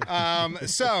great.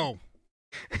 Yes,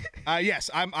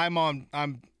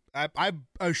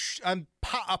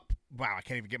 wow, I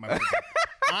can't even get my words out.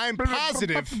 I'm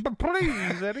positive.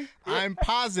 Please, Eddie. I'm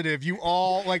positive you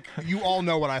all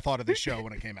know what I thought of this show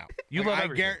when it came out. You love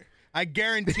everything. I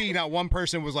guarantee not one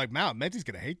person was like, "Wow, Menti's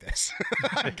gonna hate this."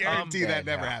 I guarantee that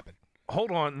never happened.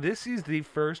 Hold on. This is the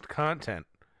first content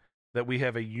that we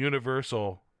have a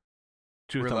universal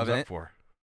two We're thumbs loving up it. for.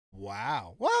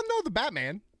 Wow. Well, no, the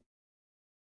Batman.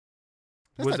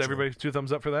 That's Was not true. everybody two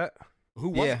thumbs up for that? Who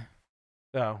was yeah.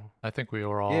 it? Oh, I think we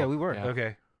were all. Yeah, we were. yeah.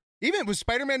 okay. Even was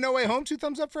Spider-Man No Way Home 2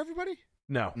 thumbs up for everybody?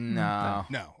 No, No.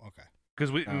 No. Okay.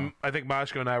 because we. No. I think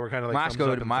Moshko and I were kind of like thumbs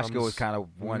up and Moshko was thumbs kind of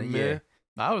one. meh. Yeah.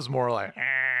 I was more like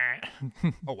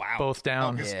Oh wow. both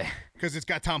down. Oh, Yeah. Because it's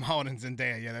got Tom Holland and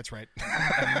Zendaya. Yeah, that's right.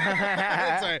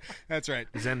 That's right. That's right.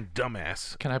 Zen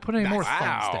dumbass. Can I put any more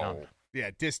Wow. thumbs down? Yeah,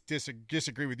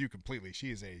 disagree with you completely.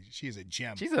 She is a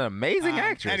gem. She's an amazing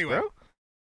actress, anyway. bro.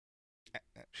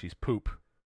 She's poop.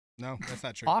 No, that's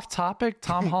not true. Off topic,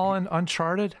 Tom Holland,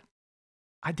 Uncharted.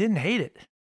 I didn't hate it.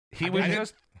 He was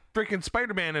just freaking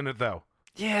Spider-Man in it, though.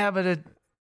 Yeah, but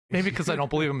maybe because I don't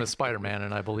believe him as Spider-Man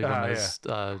and I believe him as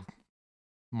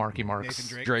Marky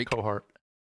Mark's Nathan Drake. cohort.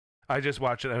 I just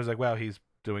watched it. I was like, wow, he's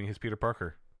doing his Peter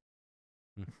Parker.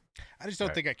 I just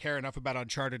don't think I care enough about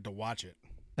Uncharted to watch it.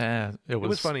 It It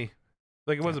was funny.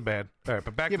 Like, it wasn't bad. All right,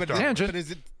 but back to Star Wars. Tangent.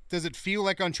 But does it feel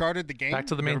like Uncharted the game? Back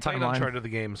to the main Never played timeline. Uncharted the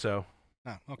game, so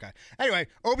Oh, okay. Anyway,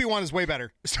 Obi-Wan is way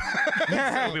better.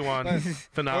 Obi-Wan,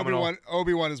 phenomenal.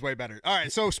 Obi-Wan is way better. All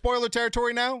right, so spoiler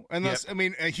territory now. Unless I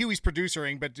mean, Huey's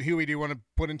producing, but Huey, do you want to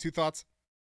put in 2 thoughts?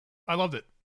 I loved it.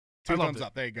 2 I loved thumbs it.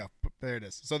 up. There you go. There it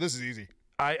is. So this is easy.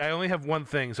 I only have one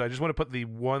thing, so I just want to put the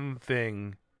one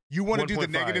thing. You want to do the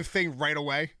 1.5. negative thing right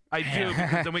away? I do,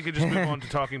 because then we can just move on to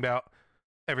talking about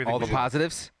everything. All the we did.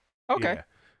 positives. Okay. Yeah.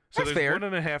 So That's there's fair.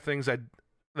 1.5 things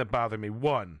that bother me.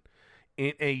 One,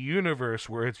 in a universe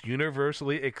where it's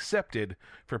universally accepted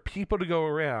for people to go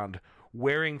around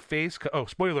wearing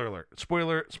spoiler alert.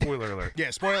 Spoiler alert. Yeah,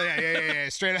 spoiler. Yeah.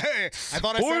 Straight up. I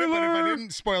thought I said it, but if I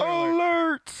didn't, spoiler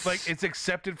alert. Like, it's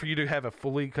accepted for you to have a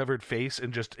fully covered face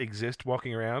and just exist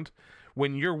walking around.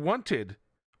 When you're wanted,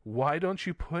 why don't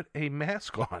you put a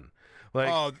mask on? Like,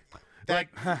 Oh,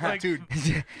 that dude.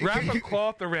 wrap a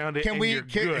cloth around it. Can and we you're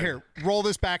good. here roll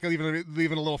this back and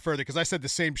leave it a little further because I said the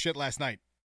same shit last night.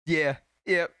 Yeah.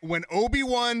 Yep. When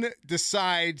Obi-Wan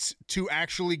decides to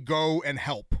actually go and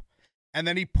help, and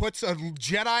then he puts a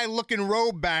Jedi-looking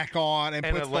robe back on and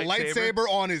And puts a the lightsaber? lightsaber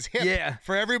on his hip Yeah.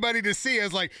 for everybody to see.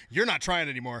 It's like, you're not trying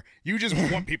anymore. You just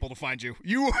want people to find you.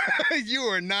 You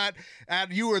are not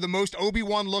you are the most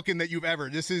Obi-Wan looking that you've ever.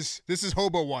 This is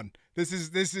Hobo One. This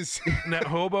is Now,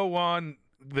 Hobo-Wan,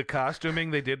 the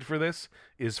costuming they did for this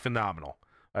is phenomenal.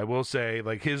 I will say,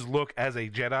 like, his look as a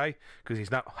Jedi, because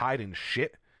he's not hiding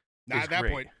shit. not is at that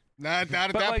great. point. Not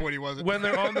at But, that like, point he wasn't. When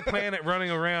they're on the planet running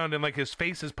around and, like, his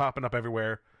face is popping up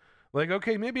everywhere, like,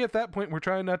 okay, maybe at that point we're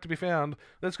trying not to be found.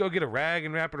 Let's go get a rag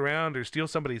and wrap it around or steal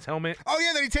somebody's helmet. Oh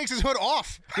yeah, then he takes his hood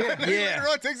off. Yeah, Later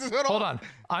on, takes his hood Hold off. on.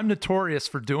 I'm notorious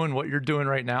for doing what you're doing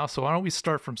right now. So why don't we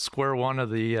start from square one of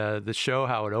the show,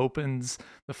 how it opens,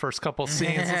 the first couple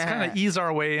scenes. Let's kind of ease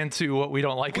our way into what we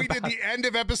don't like We about did it. the end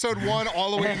of episode 1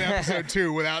 all the way into episode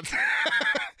 2 without.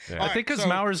 I think because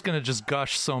Maurer's going to just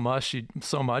gush so much. You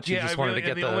just wanted to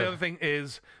get the only other thing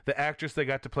is the actress they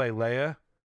got to play Leia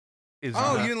is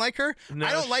Oh, you didn't like her? No,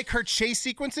 I don't like her chase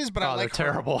sequences, but I Oh, they're like her.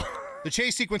 terrible. The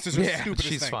chase sequences are Yeah, stupid.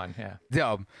 She's fun. Yeah.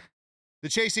 Dumb. The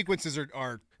chase sequences are.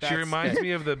 She that's- reminds me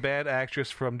of the bad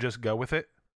actress from Just Go With It.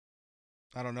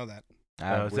 I don't know that.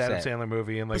 It's What's Adam that? Sandler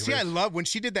movie, and like, But see, I there's- love when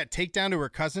she did that takedown to her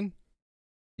cousin.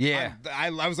 Yeah.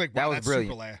 I was like, That wow, was that's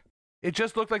brilliant. super Leia. it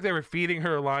just looked like they were feeding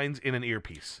her lines in an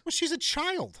earpiece. Well, she's a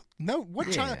child. No, what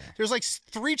Yeah. child? There's like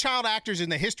 3 child actors in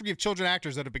the history of children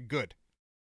actors that have been good.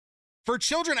 For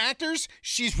children actors,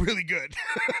 she's really good.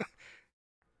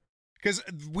 Because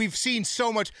we've seen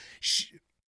so much.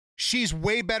 She's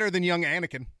way better than young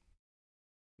Anakin.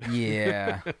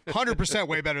 Yeah. 100%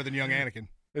 way better than young Anakin.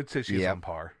 I'd say she's Yep. on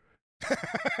par.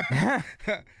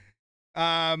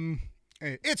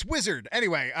 It's Wizard.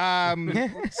 Anyway,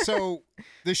 so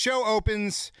the show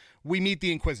opens. We meet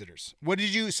the Inquisitors. What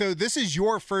did you? So this is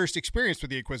your first experience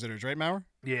with the Inquisitors, right, Maurer?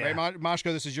 Yeah. Right, Moshko,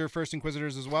 this is your first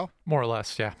Inquisitors as well. More or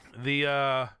less, yeah.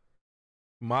 The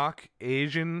mock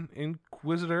Asian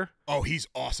Inquisitor, Oh, he's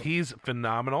awesome. he's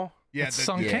phenomenal. Yeah, It's the-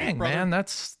 Sung yeah. Kang, brother. man.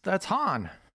 That's Han.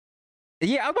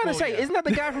 Yeah, I'm about to Oh, say, yeah. isn't that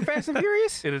the guy from Fast and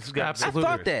Furious? It has got Absolutely. I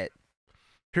thought that.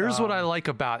 Here's what I like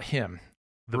about him,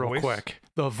 the real voice? quick.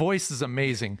 The voice is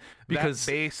amazing because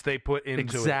that bass they put into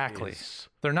Exactly. it is-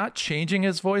 they're not changing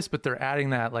his voice, but they're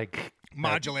adding that like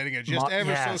modulating it just ever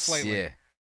so yes. slightly. Yeah.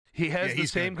 he has Yeah, the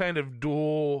he's same good. kind of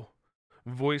dual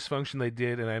voice function they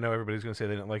did, and I know everybody's going to say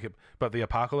they didn't like it, but the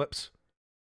Apocalypse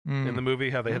in the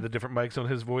movie, how they had the different mics on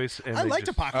his voice. And I they liked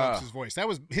just, Apocalypse's voice. That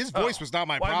was his voice was not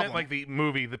my well, I problem. meant like the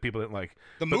movie that people didn't like.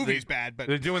 the but movie's they- bad, but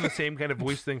They're doing the same kind of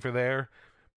voice thing for there,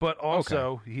 but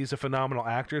also he's a phenomenal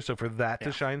actor. So for that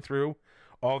to shine through,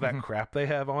 all that crap they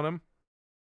have on him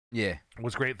Yeah.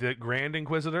 was great. The Grand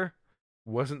Inquisitor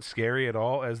wasn't scary at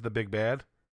all as the big bad.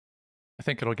 I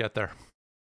think it'll get there.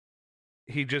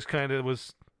 He just kind of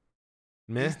was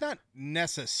meh. he's not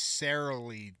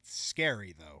necessarily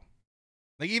scary though.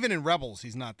 Like even in Rebels,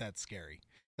 he's not that scary.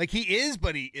 Like he is,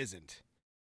 but he isn't.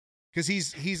 Because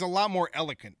he's a lot more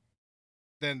eloquent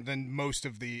than most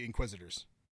of the Inquisitors.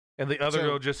 And the other So-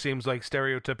 girl just seems like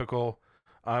stereotypical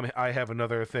I have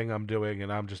another thing I'm doing,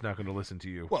 and I'm just not going to listen to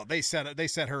you. Well, they set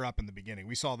her up in the beginning.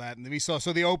 We saw that, and we saw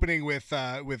the opening with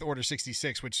Order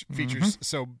 66, which features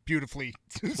so beautifully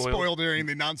spoiled during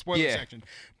the non-spoiler section.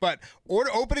 But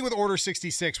opening with Order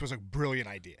 66 was a brilliant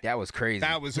idea. That was crazy.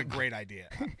 That was a great idea.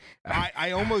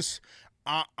 I almost.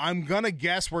 I'm gonna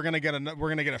guess we're gonna get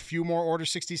a few more Order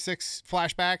 66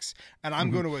 flashbacks, and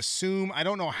I'm going to assume, I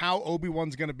don't know how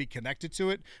Obi-Wan's gonna be connected to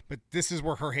it, but this is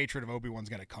where her hatred of Obi-Wan's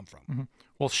gonna come from.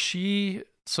 Well, you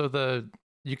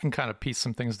can kind of piece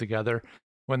some things together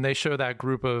when they show that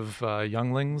group of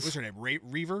younglings. What's her name?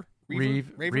 Reaver.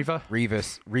 Reva,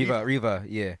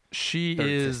 yeah. She Third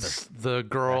is sister. the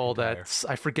girl that's,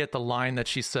 I forget the line that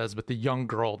she says, but the young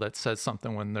girl that says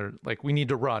something when they're like, "We need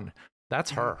to run."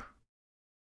 That's her.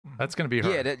 That's going to be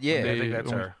her. Yeah, I think that's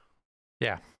her.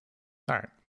 Yeah. All right.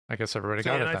 I guess everybody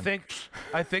So, got and it I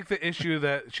then. think the issue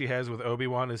that she has with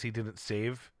Obi-Wan is he didn't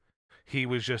save. He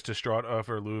was just distraught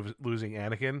over losing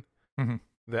Anakin.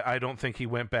 That I don't think he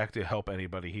went back to help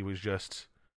anybody. He was just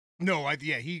No,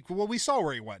 we saw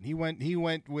where he went. He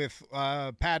went with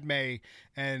Padme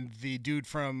and the dude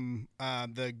from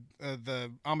the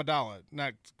Amidala,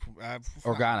 not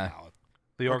Organa.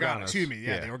 the Organas. Excuse me.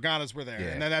 Yeah, the Organas were there, Yeah.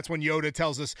 and then that's when Yoda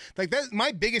tells us like that.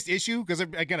 My biggest issue, because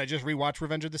again, I just rewatched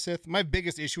Revenge of the Sith. My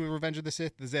biggest issue with Revenge of the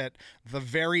Sith is that the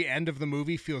very end of the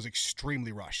movie feels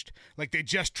extremely rushed. Like they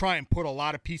just try and put a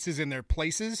lot of pieces in their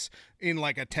places in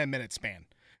like a 10-minute span,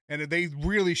 and they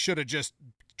really should have just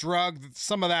drug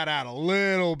some of that out a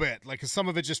little bit. Like 'cause some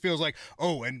of it just feels like,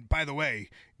 oh, and by the way,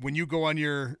 when you go on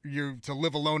your to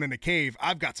live alone in a cave,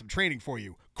 I've got some training for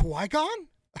you, Qui-Gon.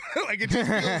 Like it just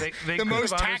feels They the could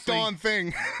most have tacked honestly on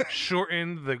thing.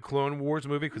 shortened the Clone Wars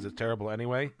movie because it's terrible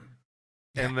anyway.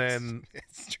 And then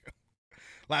it's true.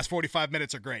 Last 45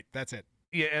 minutes are great. That's it.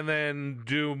 yeah, and then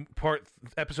do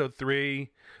episode 3,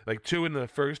 like 2 in the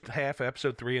first half,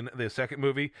 episode 3 in the second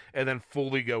movie, and then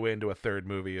fully go into a third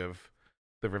movie of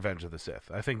the Revenge of the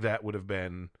Sith. I think that would have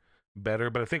been better,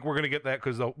 but I think we're going to get that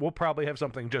because we'll probably have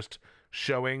something just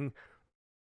showing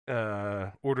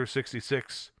Order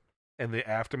 66 and the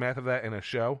aftermath of that in a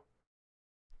show.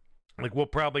 Like we'll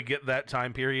probably get that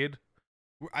time period.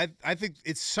 I think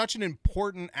it's such an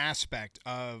important aspect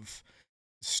of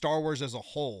Star Wars as a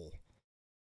whole,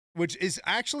 which is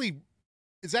actually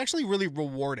really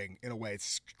rewarding in a way.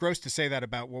 It's gross to say that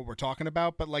about what we're talking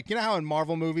about, but like, you know how in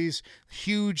Marvel movies,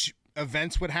 huge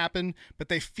events would happen, but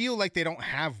they feel like they don't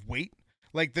have weight.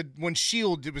 Like when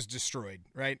S.H.I.E.L.D. was destroyed,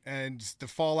 right? And the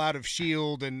fallout of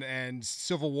S.H.I.E.L.D. and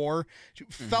Civil War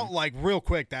felt like real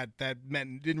quick that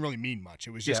didn't really mean much.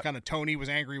 It was just kind of Tony was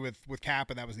angry with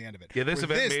Cap, and that was the end of it. Yeah, this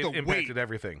With event the impacted weight,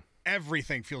 everything.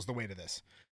 Everything feels the weight of this.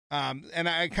 And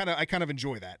I kind of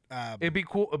enjoy that. It'd be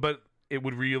cool, but it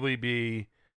would really be,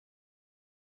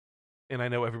 and I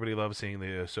know everybody loves seeing the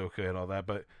Ahsoka and all that,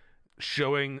 but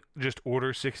showing just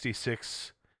Order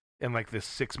 66 and like this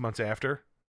 6 months after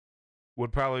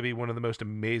would probably be one of the most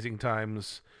amazing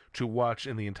times to watch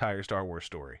in the entire Star Wars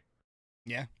story.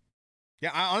 Yeah.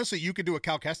 Honestly, you could do a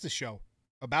Cal Kestis show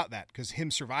about that because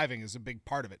him surviving is a big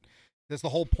part of it. That's the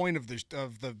whole point of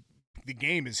the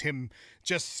game is him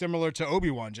just similar to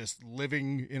Obi-Wan, just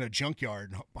living in a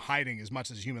junkyard, hiding as much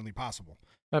as humanly possible.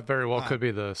 That very well could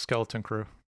be the Skeleton Crew.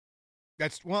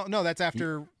 That's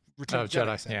after Return of the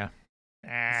Jedi.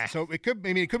 Yeah. So it could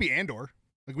be Andor.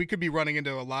 Like we could be running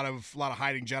into a lot of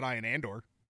hiding Jedi in Andor.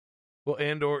 Well,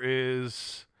 Andor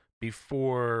is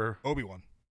before Obi-Wan.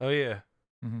 Oh yeah.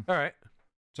 Mm-hmm. All right.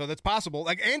 So that's possible.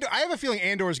 Like Andor, I have a feeling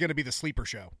Andor is going to be the sleeper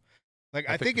show. Like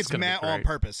I think it's Matt on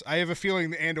purpose. I have a feeling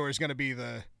that Andor is going to be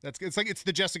it's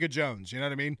the Jessica Jones. You know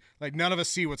what I mean? Like none of us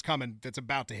see what's coming. That's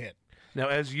about to hit. Now,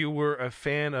 as you were a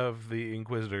fan of the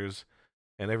Inquisitors,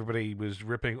 and everybody was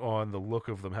ripping on the look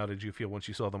of them, how did you feel once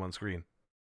you saw them on screen?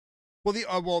 Well,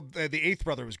 the Eighth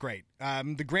Brother was great.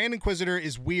 The Grand Inquisitor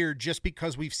is weird just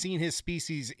because we've seen his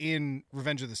species in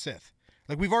Revenge of the Sith.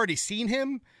 Like we've already seen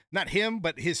him, not him,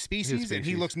 but his species. And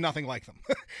he looks nothing like them.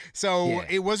 So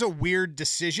It was a weird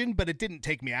decision, but it didn't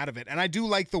take me out of it. And I do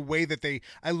like the way that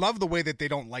I love the way that they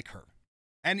don't like her.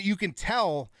 And you can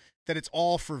tell that it's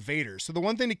all for Vader. So the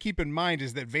one thing to keep in mind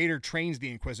is that Vader trains the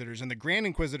Inquisitors, and the Grand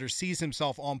Inquisitor sees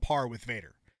himself on par with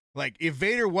Vader. Like, if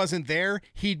Vader wasn't there,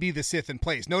 he'd be the Sith in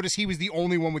place. Notice he was the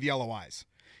only one with yellow eyes.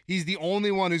 He's the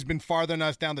only one who's been farther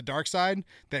enough down the dark side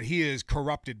that he is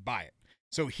corrupted by it.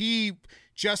 So he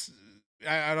just...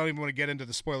 I don't even want to get into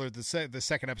the spoiler of the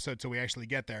second episode till we actually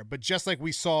get there. But just like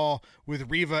we saw with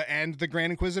Reva and the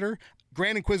Grand Inquisitor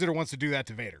wants to do that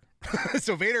to Vader.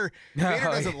 So Vader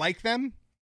doesn't like them.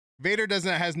 Vader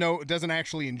doesn't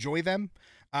actually enjoy them.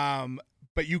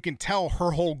 But you can tell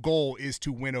her whole goal is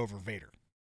to win over Vader.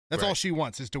 That's Right. all she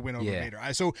wants is to win over Yeah.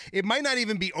 Vader. So it might not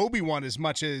even be Obi-Wan as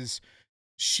much as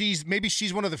she's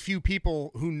one of the few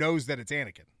people who knows that it's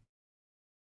Anakin.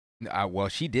 Well,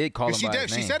 she did call him She by did.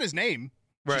 his She name. said his name.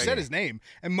 Right. She said his name,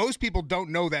 and most people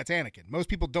don't know that's Anakin. Most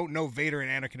people don't know Vader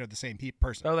and Anakin are the same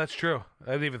person. Oh, that's true.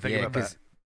 I didn't even think about that.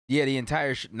 Yeah, the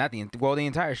entire the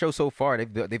entire show so far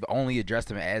they've only addressed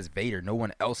him as Vader. No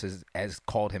one else has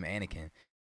called him Anakin,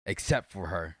 except for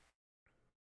her.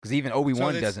 Because even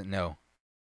Obi-Wan doesn't know.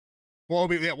 Well,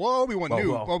 Obi-Wan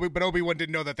knew, well. but Obi-Wan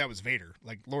didn't know that was Vader.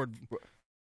 Like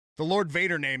the Lord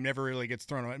Vader name never really gets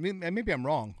thrown around. I mean, maybe I'm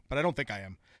wrong, but I don't think I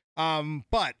am.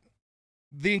 But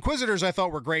the Inquisitors I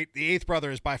thought were great. The Eighth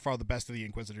Brother is by far the best of the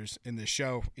Inquisitors in this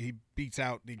show. He beats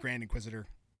out the Grand Inquisitor,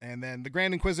 and then the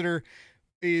Grand Inquisitor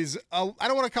is I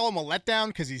don't want to call him a letdown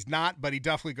because he's not, but he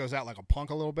definitely goes out like a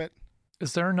punk a little bit.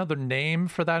 Is there another name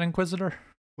for that Inquisitor?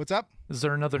 What's up? Is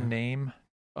there another name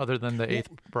other than the Eighth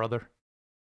Brother?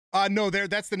 No,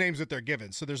 that's the names that they're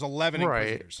given. So there's 11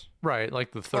 Inquisitors. Right,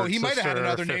 like the third. Oh, he might have had sister or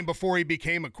another fifth- name before he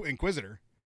became an Inquisitor.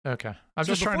 Okay, I'm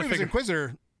So just trying before to he was figure.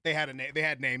 Inquisitor, they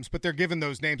had names, but they're given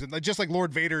those names, and just like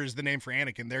Lord Vader is the name for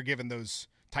Anakin, they're given those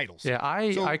titles. Yeah,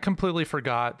 So- I completely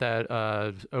forgot that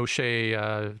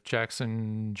O'Shea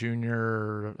Jackson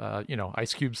Jr.,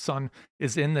 Ice Cube's son,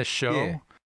 is in this show. Yeah.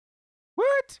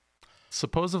 What?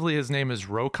 Supposedly his name is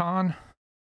Rokon,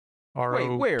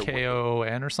 where?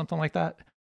 Rokon or something like that.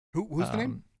 Who's the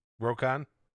name? Rokon?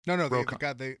 No, the Rokon.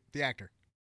 guy, the actor.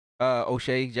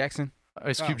 O'Shea Jackson.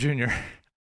 Ice Cube Jr.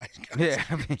 Yeah,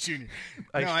 I mean- Junior.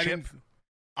 Ice No, I Chip? didn't.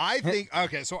 I think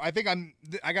okay. So I think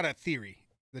I got a theory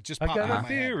that just I popped got into a my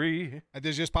theory. head.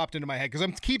 That just popped into my head because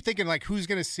I'm keep thinking like, who's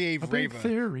going to save A big Reva?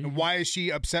 theory. And why is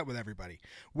she upset with everybody?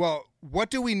 Well, what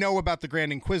do we know about the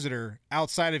Grand Inquisitor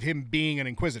outside of him being an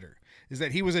Inquisitor? Is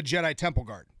that he was a Jedi Temple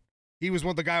Guard. He was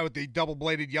one of the guy with the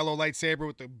double-bladed yellow lightsaber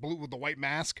with the white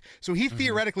mask. So he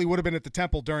theoretically would have been at the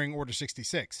temple during Order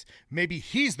 66. Maybe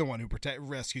he's the one who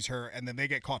rescues her, and then they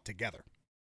get caught together.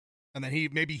 And then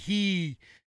he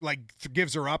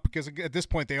gives her up because at this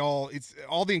point all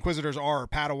the Inquisitors are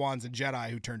Padawans and Jedi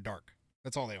who turn dark.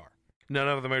 That's all they are. None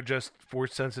of them are just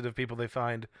force-sensitive people they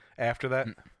find after that.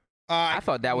 I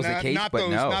thought that was the case, but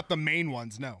no. Not the main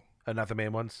ones. No. Not the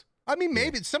main ones. I mean,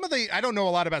 maybe some of I don't know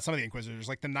a lot about some of the Inquisitors,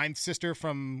 like the Ninth Sister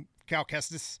from Cal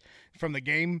Kestis from the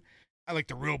game. I like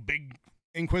the real big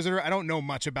Inquisitor. I don't know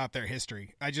much about their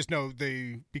history. I just know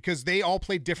because they all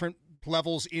played different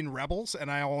levels in Rebels,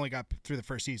 and I only got through the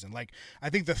first season. Like, I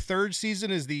think the third season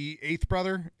is the Eighth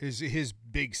Brother, is his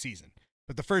big season.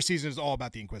 But the first season is all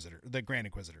about the Inquisitor, the Grand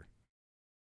Inquisitor.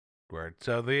 Word.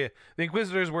 So the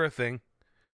Inquisitors were a thing.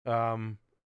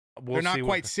 They're not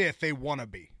quite Sith, they want to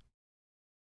be.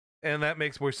 And that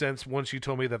makes more sense once you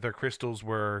told me that their crystals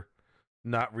were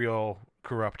not real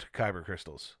corrupt kyber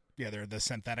crystals. Yeah, they're the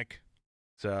synthetic.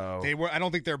 So I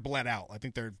don't think they're bled out. I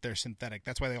think they're synthetic.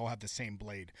 That's why they all have the same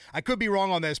blade. I could be wrong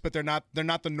on this, but they're not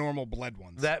the normal bled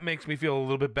ones. that makes me feel a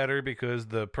little bit better because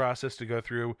the process to go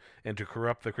through and to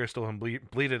corrupt the crystal and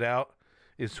bleed it out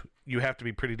is you have to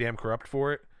be pretty damn corrupt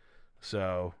for it.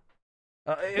 So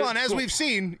well, and as we've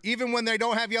seen, even when they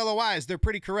don't have yellow eyes, they're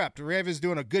pretty corrupt. Reva's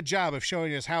doing a good job of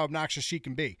showing us how obnoxious she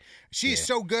can be. She's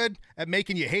so good at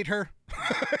making you hate her.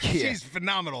 She's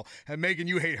phenomenal at making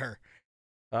you hate her.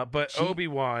 But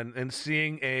Obi-Wan and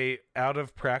seeing a out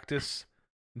of practice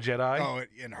Jedi. Oh,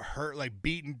 and her like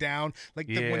beaten down. Like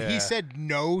when Yeah. he said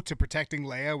no to protecting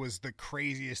Leia was the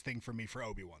craziest thing for me for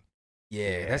Obi-Wan.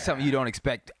 Yeah, that's something you don't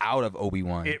expect out of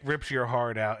Obi-Wan. It rips your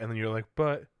heart out, and then you're like,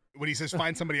 but When he says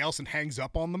find somebody else and hangs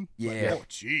up on them. Like, Yeah. oh,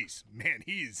 jeez, man,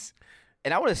 he's.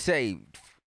 And I want to say,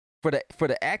 for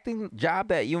the acting job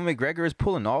that Ewan McGregor is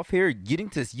pulling off here, you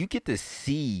get to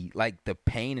see like the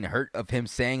pain and hurt of him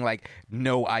saying like,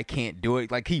 no, I can't do it.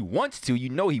 Like he wants to, he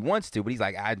wants to, but he's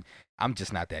like, I'm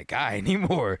just not that guy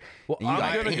anymore. well, And you I'm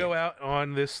like, going to "Damn." go out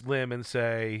on this limb and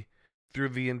say, through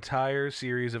the entire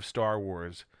series of Star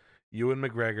Wars, Ewan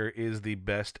McGregor is the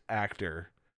best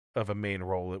actor of a main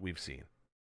role that we've seen.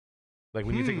 Like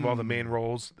when you think of all the main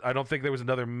roles, I don't think there was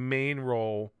another main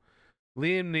role.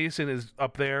 Liam Neeson is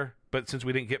up there, but since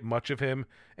we didn't get much of him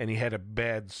and he had a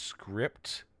bad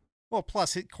script, Well,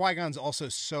 plus Qui-Gon's also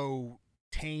so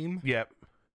tame. yep.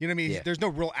 You know what I mean? Yeah. There's no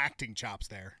real acting chops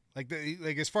there. Like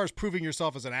as far as proving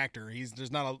yourself as an actor,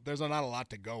 there's not a lot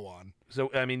to go on. So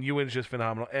I mean, Ewan's just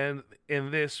phenomenal. And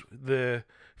in this,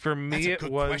 for me That's a it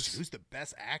good was question. Who's the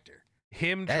best actor?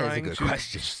 him That is a trying good to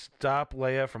question. stop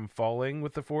Leia from falling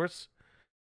with the Force.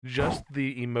 Just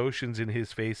the emotions in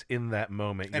his face in that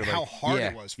moment. And You're how like, hard yeah.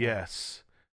 it was for him. yes.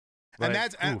 And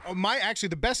Like, that's oof. actually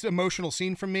the best emotional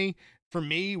scene for me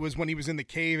was when he was in the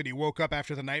cave and he woke up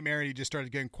after the nightmare and he just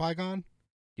started getting Qui-Gon.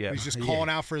 Yeah. He's just calling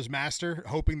out for his master,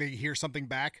 hoping they hear something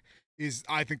back.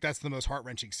 I think that's the most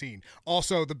heart-wrenching scene.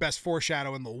 Also, the best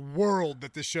foreshadow in the world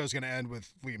that this show's going to end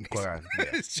with Liam Neeson. Yeah.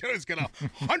 This show's going to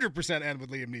 100% end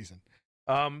with Liam Neeson.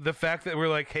 The fact that we're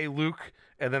like, hey, Luke,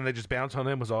 and then they just bounce on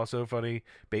him was also funny.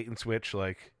 Bait and switch,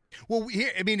 like. Well,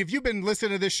 I mean, if you've been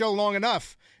listening to this show long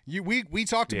enough, we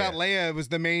talked about Leia was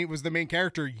the main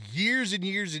character years and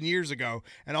years and years ago,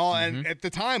 and at the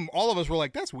time, all of us were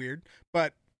like, that's weird,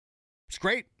 but it's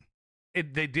great.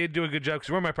 They did do a good job, because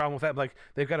remember my problem with that? Like,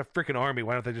 they've got a freaking army.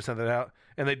 Why don't they just send that out?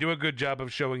 And they do a good job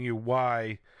of showing you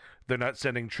why they're not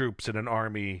sending troops in an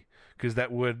army, because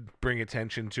that would bring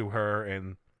attention to her,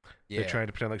 and they're trying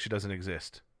to pretend like she doesn't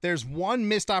exist. There's one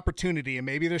missed opportunity, and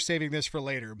maybe they're saving this for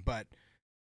later, but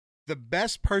the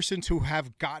best person to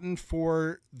have gotten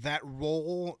for that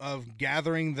role of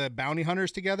gathering the bounty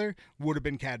hunters together would have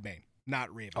been Cad Bane.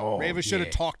 Not Reva. Reva should have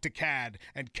talked to Cad,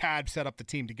 and Cad set up the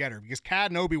team together, because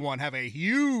Cad and Obi-Wan have a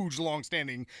huge,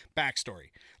 long-standing backstory.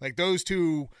 Like, those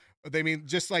two, they mean,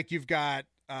 just like you've got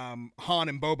Han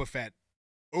and Boba Fett,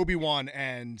 Obi-Wan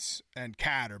and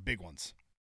Cad are big ones.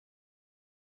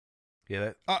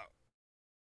 Yeah. So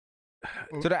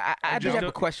I do have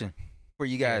a question for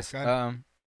you guys.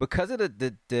 Because of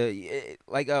the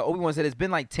like Obi-Wan said, it's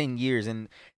been like 10 years, and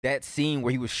that scene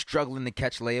where he was struggling to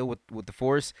catch Leia with the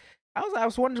Force, I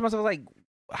was wondering to myself, like,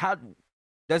 how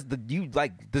does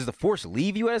the Force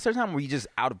leave you at a certain time, or are you just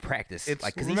out of practice? It's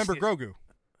Like, remember Grogu.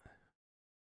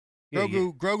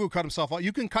 Grogu cut himself off.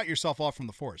 You can cut yourself off from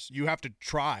the Force. You have to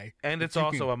try. And it's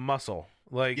also a muscle.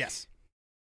 Like, yes.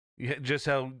 Just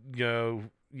how,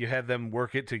 you had them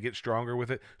work it to get stronger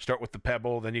with it. Start with the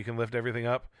pebble, then you can lift everything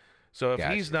up. So if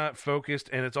he's not focused,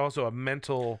 and it's also a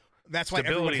mental that's why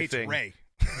everyone hates thing, Rey.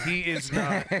 He is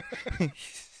not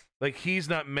like, he's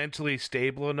not mentally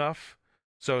stable enough,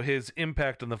 so his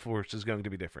impact on the Force is going to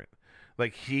be different.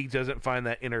 Like, he doesn't find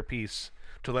that inner peace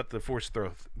to let the Force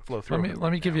flow through.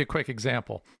 Let me give you a quick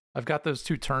example. I've got those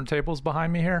two turntables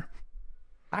behind me here.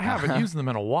 I haven't used them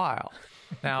in a while.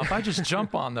 Now, if I just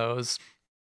jump on those,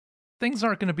 things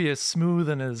aren't going to be as smooth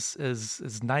and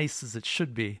as nice as it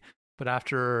should be. But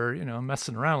after,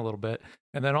 messing around a little bit,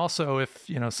 and then also if,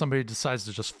 somebody decides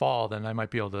to just fall, then I might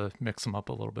be able to mix them up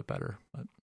a little bit better. But,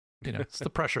 it's the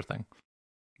pressure thing.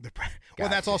 Well,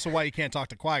 that's also why you can't talk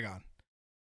to Qui-Gon.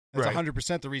 That's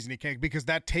 100% the reason he can't, because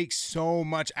that takes so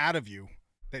much out of you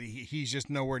that he's just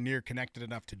nowhere near connected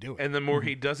enough to do it. And the more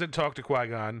he doesn't talk to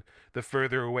Qui-Gon, the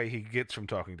further away he gets from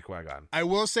talking to Qui-Gon. I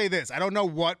will say this. I don't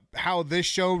know how this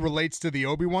show relates to the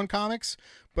Obi-Wan comics,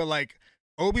 but like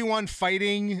Obi-Wan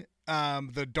fighting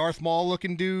the Darth Maul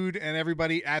looking dude and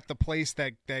everybody at the place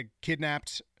that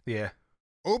kidnapped. Yeah.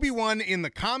 Obi-Wan in the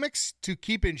comics, to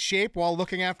keep in shape while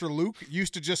looking after Luke,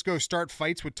 used to just go start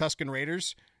fights with Tusken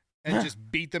Raiders and just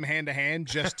beat them hand to hand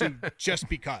just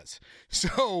because.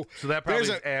 So that probably is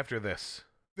after this.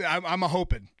 I'm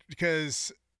hoping,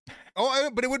 because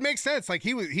but it would make sense. Like,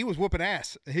 he was whooping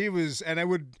ass.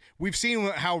 We've seen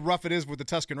how rough it is with the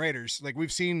Tusken Raiders. Like,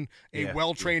 we've seen a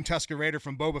well-trained Tusken Raider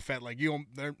from Boba Fett. Like,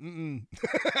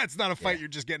 that's not a fight you're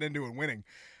just getting into and winning.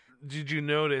 Did you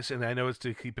notice, and I know it's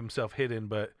to keep himself hidden,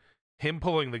 but him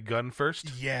pulling the gun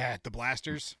first? Yeah, the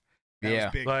blasters. That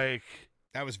was big. Like,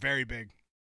 that was very big.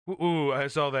 Ooh, I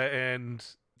saw that, and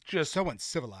just so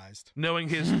uncivilized. Knowing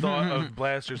his thought of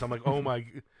blasters, I'm like, oh my,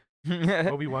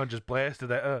 Obi-Wan just blasted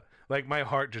that. Like, my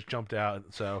heart just jumped out.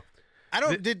 So I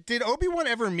don't. Did Obi-Wan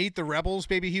ever meet the rebels,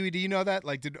 Baby Huey? Do you know that?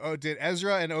 Like, did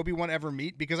Ezra and Obi-Wan ever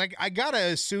meet? Because I gotta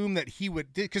assume that he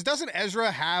would. Because doesn't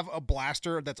Ezra have a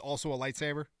blaster that's also a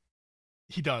lightsaber?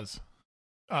 He does.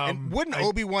 And wouldn't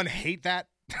Obi-Wan hate that?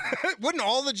 Wouldn't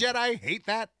all the Jedi hate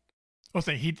that? I'll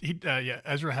say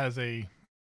Ezra has a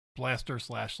blaster /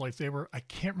 lightsaber. I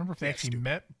can't remember if they actually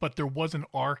met, but there was an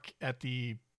arc at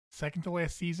the second to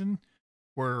last season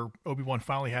where Obi-Wan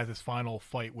finally has his final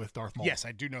fight with Darth Maul. Yes,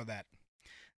 I do know that.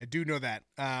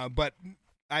 But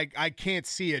I can't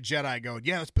see a Jedi going,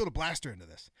 yeah, let's build a blaster into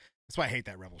this. That's why I hate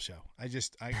that Rebel show.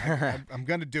 I'm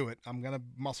going to do it. I'm going to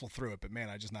muscle through it, but man,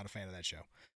 I'm just not a fan of that show.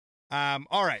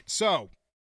 All right, so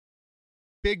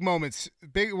big moments.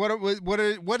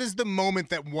 What is the moment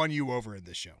that won you over in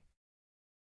this show?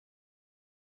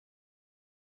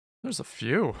 There's a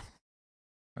few,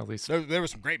 at least. There were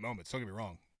some great moments. Don't get me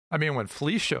wrong. I mean, when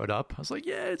Flea showed up, I was like,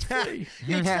 "Yeah, it's Flea."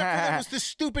 Except for that was the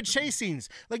stupid chase scenes.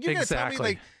 Like, you're gonna tell me,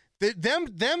 like,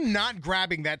 them not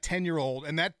grabbing that 10-year-old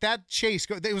and that chase.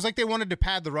 It was like they wanted to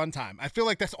pad the runtime. I feel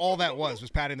like that's all that was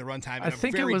padding the runtime. I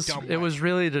think it was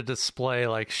really to display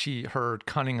like her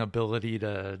cunning ability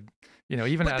to,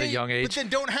 even at a young age. But then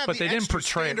don't have. But they didn't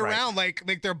portray it right. Around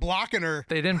like they're blocking her.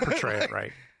 They didn't portray it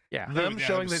right. Yeah. Them Yeah,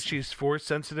 showing that that was- she's force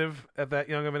sensitive at that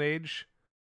young of an age.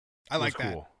 I like was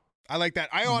that. cool. I like that.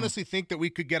 I honestly think that we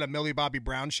could get a Millie Bobby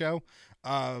Brown show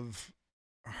of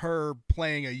her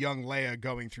playing a young Leia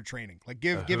going through training. Like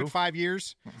give who? it 5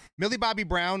 years. Millie Bobby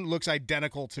Brown looks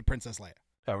identical to Princess Leia.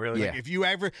 Oh, really? Yeah. If you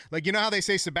ever like, you know how they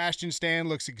say Sebastian Stan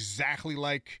looks exactly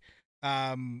like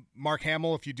Mark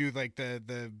Hamill if you do like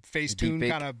the face The tune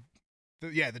deep kind of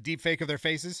the deep fake of their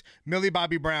faces. Millie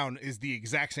Bobby Brown is the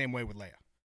exact same way with Leia.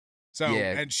 So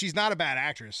Yeah. and she's not a bad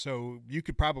actress, so you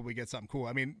could probably get something cool.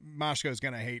 I mean, Mashko's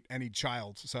gonna hate any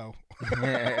child, so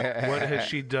What has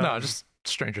she done? No, just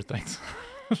Stranger Things.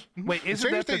 Wait, isn't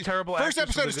Stranger that the Things- terrible first actress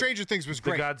episode from of Stranger Things was the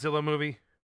great. Godzilla movie?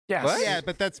 Yes. What? Yeah,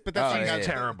 but that's Oh, not, yeah.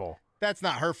 Terrible. that's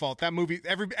not her fault. That movie,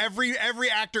 every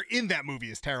actor in that movie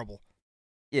is terrible.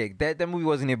 Yeah, that movie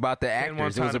wasn't about the And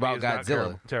actors. It was Watanabe about is not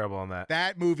Godzilla. Terrible on that.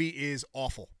 That movie is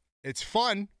awful. It's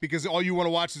fun because all you want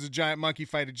to watch is a giant monkey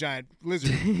fight a giant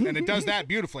lizard, and it does that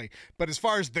beautifully. But as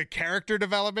far as the character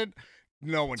development,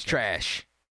 no one It's cares. trash.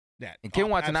 Yeah, And Ken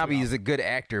Watanabe absolutely is a good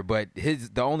actor, but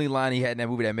the only line he had in that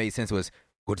movie that made sense was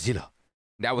Godzilla.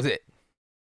 That was it.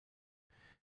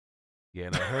 Yeah,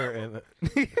 no, her and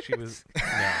she was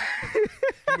no.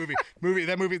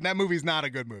 That movie's not a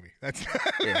good movie. That's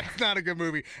Yeah. that's not a good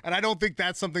movie, and I don't think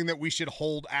that's something that we should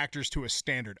hold actors to a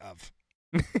standard of.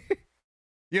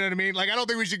 You know what I mean? Like, I don't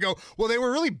think we should go, well, they were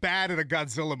really bad at a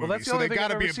Godzilla movie, that's the so only they thing I've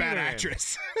got to be ever a seen bad her in.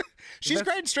 actress. She's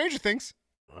That's- great in Stranger Things.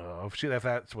 If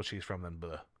that's what she's from, then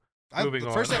blah. The Moving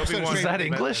on. first episode of Obi-Wan- Is that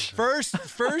Stranger English?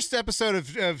 First episode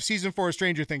of season 4 of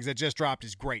Stranger Things that just dropped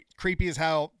is great. Creepy as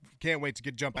hell. Can't wait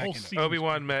to jump back Whole into it. season-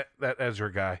 Obi-Wan met that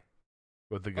Ezra guy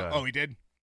with the gun. Oh, he did?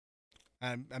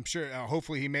 I'm sure.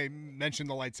 Hopefully, he may mention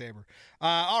the lightsaber.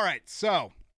 All right,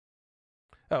 so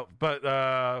But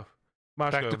Mashko,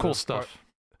 Back to cool the stuff.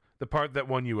 the part that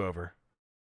won you over.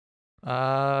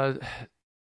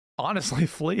 Honestly,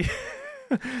 Flea.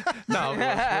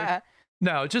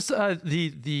 No, just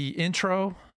the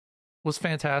intro was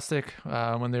fantastic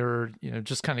when they were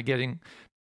just kind of getting.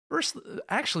 First,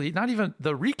 actually, not even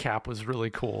the recap was really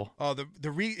cool. the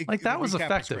Like that the was recap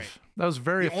effective. great. That was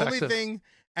very The effective. only thing,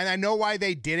 and I know why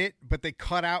they did it, but they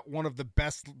cut out one of the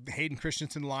best Hayden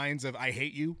Christensen lines of "I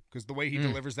hate you" because the way he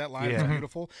delivers that line is Yeah.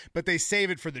 beautiful. But they save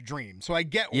it for the dream, so I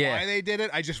get Yeah. why they did it.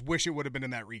 I just wish it would have been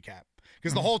in that recap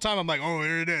because the whole time I'm like, "Oh,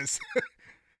 there it is."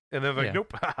 And they're like, Yeah.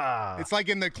 nope. It's like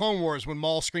in the Clone Wars when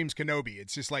Maul screams Kenobi.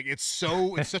 It's just like it's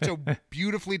such a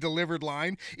beautifully delivered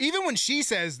line. Even when she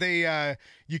says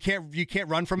you can't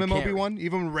run from him, You can't- Obi-Wan.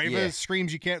 Even when Reva Yeah.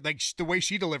 screams you can't, like the way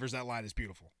she delivers that line is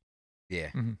beautiful.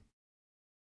 Yeah. And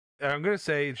I'm gonna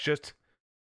say it's just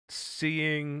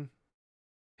seeing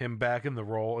him back in the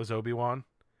role as Obi-Wan.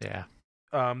 Yeah.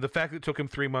 The fact that it took him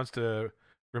 3 months to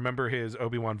remember his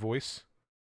Obi-Wan voice,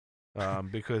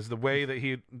 because the way that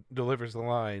he delivers the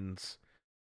lines,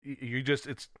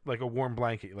 it's like a warm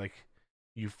blanket. Like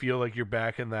you feel like you're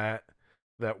back in that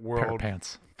Pair of world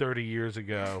pants. 30 years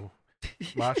ago.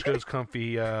 Mashko's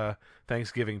comfy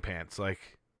Thanksgiving pants. Like,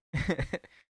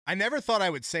 I never thought I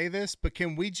would say this, but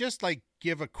can we just like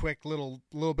give a quick little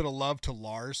bit of love to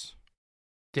Lars?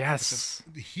 Yes.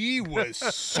 He was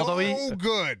so Although he-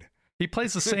 good. He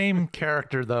plays the same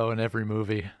character though in every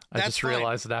movie. I That's just fine.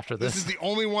 realized it after This this. is the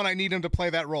only one I need him to play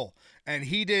that role, and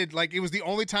he did. Like it was the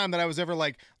only time that I was ever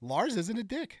like, Lars isn't a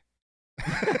dick.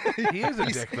 he is a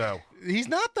dick though. He's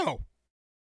not though.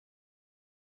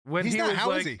 When He's he not. was How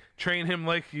like, is he? train him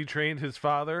like you trained his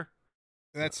father.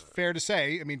 That's fair to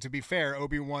say. I mean, to be fair,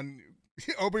 Obi-Wan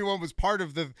was part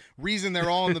of the reason they're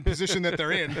all in the position that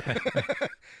they're in.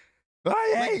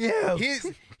 I hate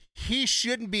you. He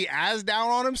shouldn't be as down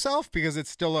on himself because it's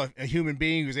still a human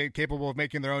being who's capable of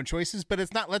making their own choices. But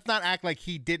it's not. Let's not act like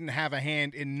he didn't have a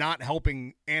hand in not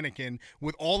helping Anakin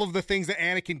with all of the things that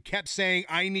Anakin kept saying,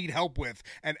 "I need help with,"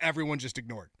 and everyone just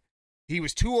ignored. He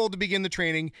was too old to begin the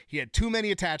training. He had too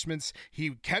many attachments.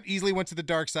 He easily went to the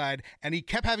dark side, and he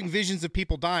kept having visions of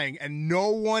people dying, and no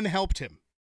one helped him.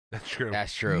 That's true.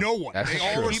 That's true. No one. That's They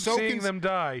all true. were Keep so seeing cons- them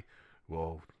die.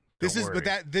 Well, This don't is, worry. but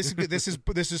that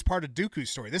this is part of Dooku's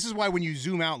story. This is why when you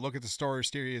zoom out, look at the story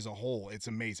as a whole, it's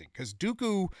amazing because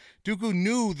Dooku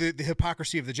knew the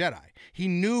hypocrisy of the Jedi. He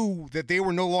knew that they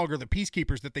were no longer the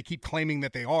peacekeepers that they keep claiming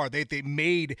that they are. They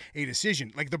made a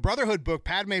decision. Like the Brotherhood book,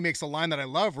 Padme makes a line that I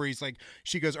love where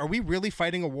she goes, "Are we really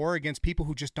fighting a war against people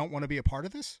who just don't want to be a part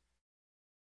of this?"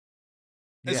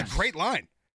 That's Yes. a great line.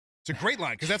 It's a great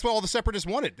line because that's what all the separatists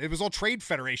wanted. It was all trade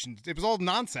federations. It was all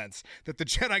nonsense that the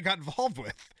Jedi got involved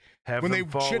with Have when they them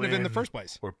fall shouldn't have in the in first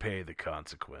place. or pay the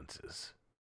consequences.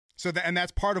 So and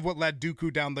that's part of what led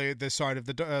Dooku down the side of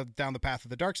the down the path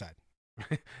of the dark side.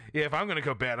 Yeah, if I'm gonna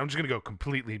go bad, I'm just gonna go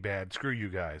completely bad. Screw you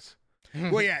guys.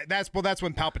 Well, yeah, that's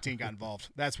when Palpatine got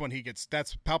involved. That's when he gets.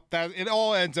 It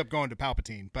all ends up going to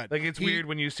Palpatine. But Like, it's weird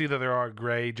when you see that there are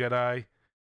gray Jedi,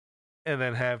 and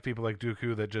then have people like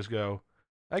Dooku that just go,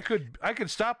 I could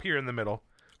stop here in the middle.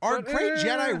 Are But, gray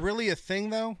Jedi really a thing,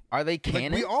 though? Are they Like,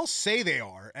 canon? we all say they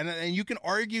are, and you can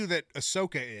argue that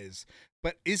Ahsoka is,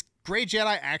 but is gray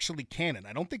Jedi actually canon?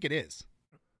 I don't think it is.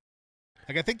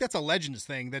 Like, I think that's a Legends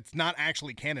thing that's not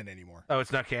actually canon anymore. Oh,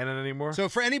 it's not canon anymore? So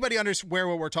for anybody aware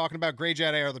what we're talking about, gray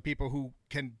Jedi are the people who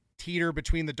can teeter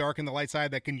between the dark and the light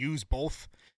side, that can use both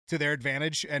to their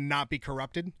advantage and not be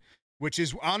corrupted, which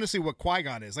is honestly what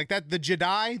Qui-Gon is. Like, that the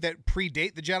Jedi that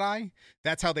predate the Jedi,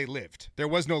 that's how they lived. There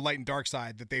was no light and dark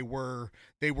side, that they were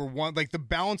one. Like, the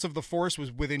balance of the Force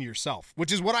was within yourself,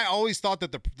 which is what I always thought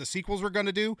that the sequels were going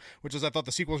to do, which is I thought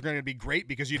the sequels were going to be great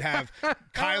because you'd have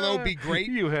Kylo be great.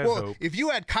 You had hope. If you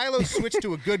had Kylo switch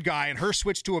to a good guy and her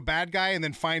switch to a bad guy, and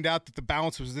then find out that the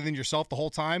balance was within yourself the whole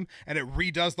time, and it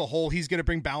redoes the whole he's going to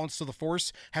bring balance to the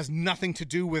Force, has nothing to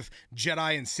do with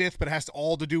Jedi and Sith, but has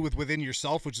all to do with within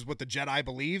yourself, which is what the Jedi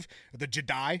believe. The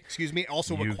Jedi, excuse me,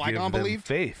 also you what Qui-Gon give them believed.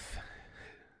 faith.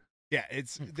 Yeah,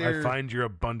 it's I find your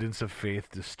abundance of faith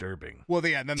disturbing. Well,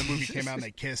 yeah, and then the movie came out and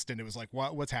they kissed, and it was like,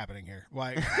 what's happening here?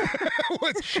 Why?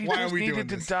 She why just are we needed doing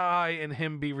to this? die and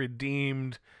him be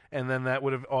redeemed, and then that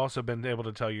would have also been able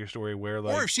to tell your story where,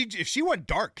 like, Or if she went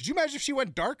dark, could you imagine if she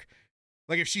went dark?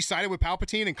 Like, if she sided with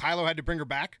Palpatine and Kylo had to bring her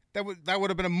back, that would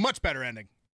have been a much better ending.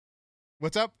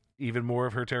 What's up? even more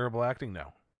of her terrible acting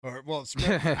now. Or well,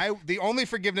 the only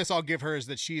forgiveness I'll give her is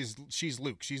that she's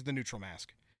Luke. She's the neutral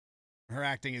mask. Her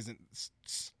acting isn't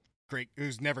great. It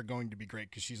was never going to be great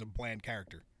because she's a bland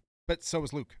character. But so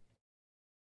was Luke.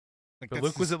 Like, But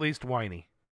Luke was at least whiny.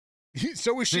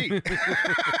 So was she.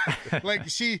 Like,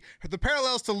 the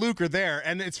parallels to Luke are there,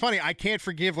 and it's funny. I can't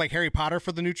forgive like Harry Potter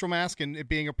for the neutral mask and it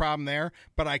being a problem there,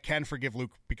 but I can forgive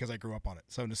Luke because I grew up on it.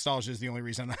 So nostalgia is the only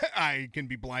reason I can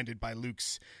be blinded by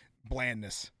Luke's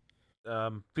blandness.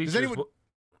 Features, Does anyone?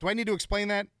 Do I need to explain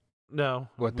that? No.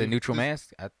 What, the neutral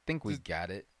mask? I think we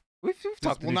got it. We've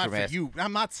talked Well, neutral not for mask. you.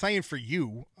 I'm not saying for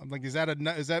you. I'm like, is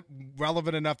that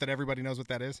relevant enough that everybody knows what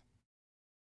that is?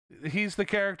 He's the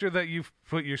character that you've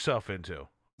put yourself into.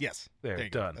 Yes. There, you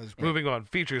go. done. That was great. Moving on.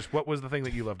 Features. What was the thing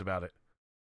that you loved about it?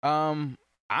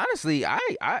 Honestly,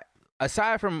 I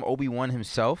aside from Obi-Wan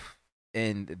himself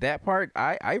and that part,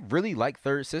 I really like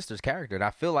Third Sister's character, and I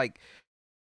feel like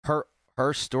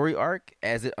her story arc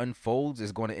as it unfolds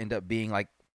is going to end up being like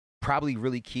probably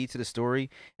really key to the story,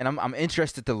 and I'm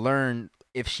interested to learn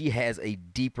if she has a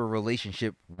deeper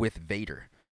relationship with Vader.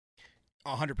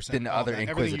 100%. Than the All other that.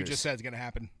 Everything you Inquisitors. just said is going to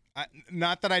happen.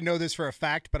 Not that I know this for a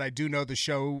fact, but I do know the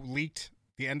show leaked.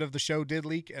 The end of the show did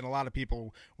leak, and a lot of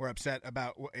people were upset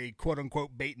about a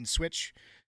quote-unquote bait and switch,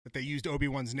 that they used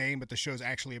Obi-Wan's name, but the show's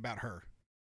actually about her.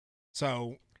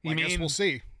 So I guess we'll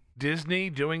see. Disney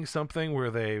doing something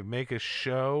where they make a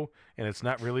show and it's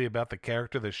not really about the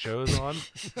character the show's on?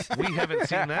 We haven't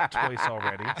seen that twice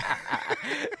already.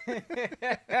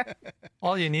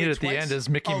 All you need Wait, at the twice? end is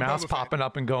Mickey Oh, Mouse Boba Fett. popping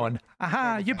up and going,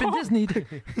 "Aha, you've been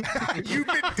Disneyed." You've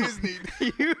been Disney.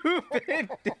 You've been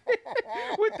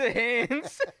with the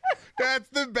hands. That's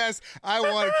the best. I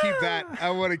want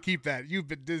to keep that. You've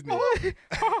been Disney.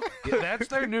 Yeah, that's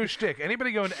their new shtick.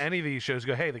 Anybody going to any of these shows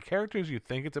go, hey, the characters you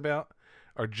think it's about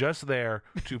are just there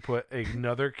to put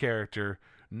another character,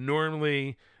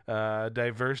 normally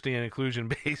diversity and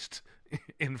inclusion based,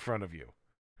 in front of you.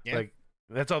 Yeah. Like,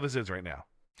 that's all this is right now.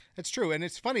 It's true, and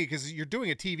it's funny because you're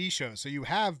doing a TV show, so you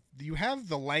have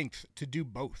the length to do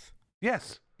both.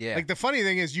 Yes. Yeah. Like, the funny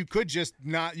thing is, you could just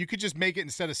make it,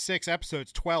 instead of 6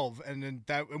 episodes, 12, and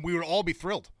we would all be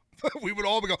thrilled. We would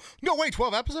all go, no, wait,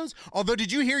 12 episodes? Although,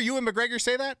 did you hear Ewan McGregor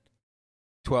say that?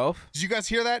 12. Did you guys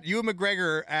hear that? Ewan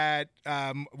McGregor at,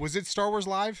 was it Star Wars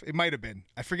Live? It might have been.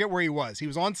 I forget where he was. He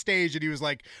was on stage and he was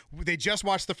like, they just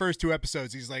watched the first 2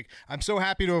 episodes. He's like, I'm so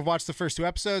happy to have watched the first 2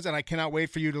 episodes, and I cannot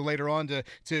wait for you to later on to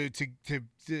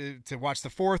watch the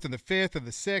 4th and the 5th and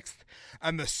the 6th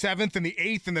and the 7th and the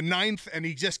 8th and the 9th. And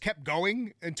he just kept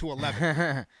going into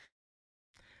 11.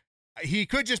 He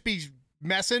could just be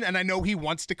messing, and I know he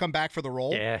wants to come back for the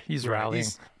role. Yeah, he's rallying.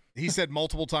 He said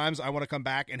multiple times, I want to come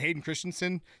back. And Hayden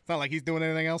Christensen, it's not like he's doing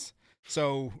anything else.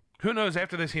 So Who knows?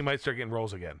 After this, he might start getting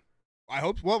roles again. I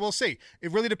hope. Well, we'll see.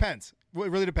 It really depends.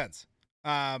 It really depends.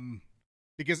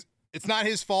 Because it's not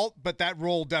his fault, but that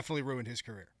role definitely ruined his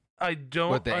career. I don't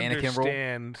What, the Anakin role?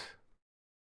 understand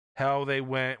how they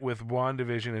went with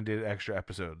WandaVision and did extra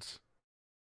episodes.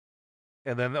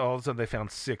 And then all of a sudden they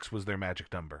found 6 was their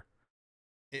magic number.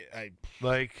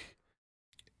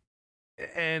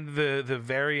 And the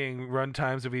varying run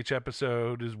times of each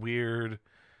episode is weird.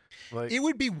 Like, It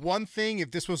would be one thing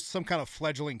if this was some kind of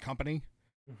fledgling company,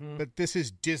 mhm. but this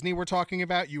is Disney we're talking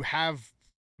about. You have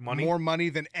Money? more money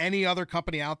than any other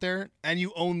company out there, and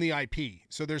you own the IP.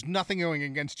 So there's nothing going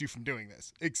against you from doing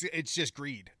this. It's just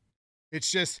greed. It's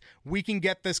just we can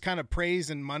get this kind of praise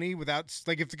and money without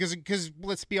because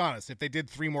let's be honest, if they did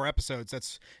 3 more episodes,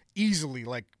 that's easily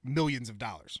like millions of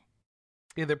dollars.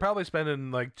 Yeah, they're probably spending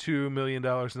like $2 million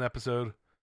an episode,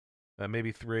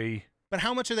 maybe 3. But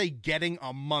how much are they getting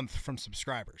a month from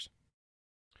subscribers?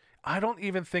 I don't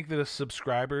even think that a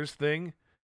subscribers thing,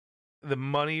 the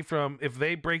money from, if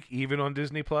they break even on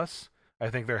Disney Plus, I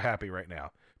think they're happy right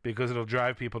now because it'll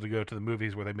drive people to go to the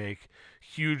movies where they make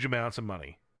huge amounts of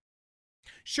money.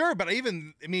 Sure, but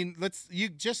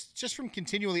just from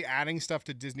continually adding stuff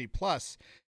to Disney Plus,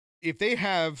 if they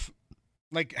have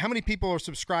like how many people are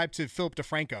subscribed to Philip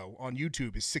DeFranco on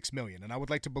YouTube is 6 million, and I would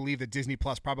like to believe that Disney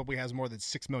Plus probably has more than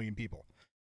 6 million people.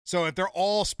 So if they're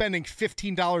all spending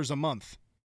 $15 a month,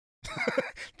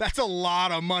 that's a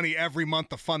lot of money every month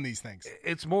to fund these things.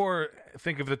 It's more,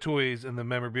 think of the toys and the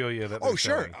memorabilia that they're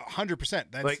selling. 100%.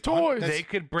 That's Like toys. they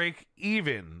could break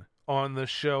even on the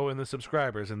show and the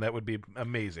subscribers, and that would be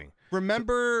amazing.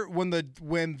 Remember when the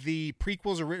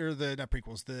prequels or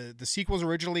the sequels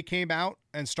originally came out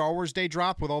and Star Wars Day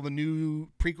dropped with all the new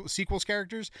sequels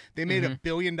characters? They made $1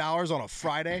 billion on a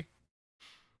Friday.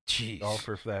 Jeez. All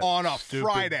for that On a stupid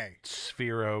Friday.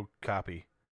 Sphero copy.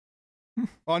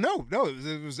 Oh no,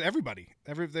 it was everybody.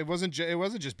 It wasn't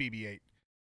just BB-8.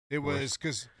 It was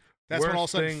because that's when all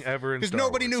of a Worst thing sudden ever in because Star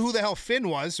nobody Wars. knew who the hell Finn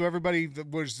was, so everybody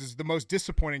was the most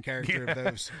disappointing character of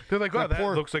those. They're like, oh, that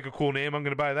poor- looks like a cool name. I'm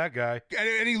going to buy that guy.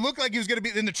 And he looked like he was going to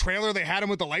be in the trailer. They had him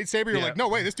with the lightsaber. You're Yeah. like, no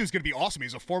way, this dude's going to be awesome.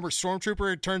 He's a former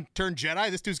stormtrooper turned Jedi.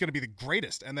 This dude's going to be the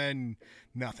greatest. And then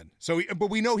nothing. So, but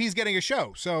we know he's getting a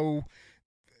show. So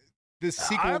this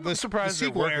sequel, I'm surprised the they're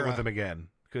sequel working era, with him again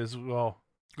because, well,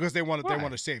 because they wanted Why?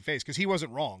 to save face because he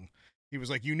wasn't wrong. He was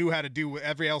like, you knew how to do with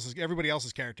everybody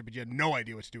else's character, but you had no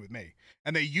idea what to do with me.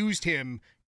 And they used him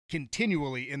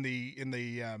continually in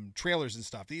the trailers and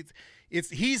stuff.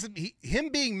 Him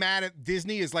being mad at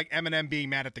Disney is like Eminem being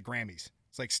mad at the Grammys.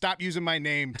 It's like, stop using my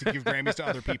name to give Grammys to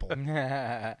other people.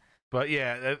 but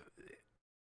yeah,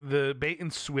 the bait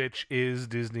and switch is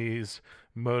Disney's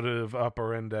motive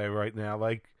operandi right now.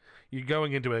 Like, you're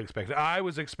going into it expecting. I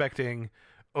was expecting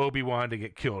Obi-Wan to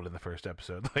get killed in the first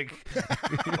episode. Like,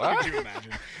 Could you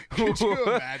imagine? Could you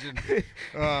imagine?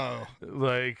 Oh,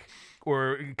 like,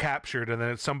 or captured, and then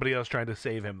it's somebody else trying to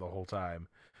save him the whole time.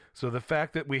 So the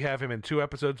fact that we have him in 2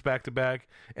 episodes back to back,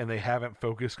 and they haven't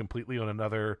focused completely on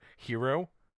another hero,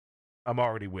 I'm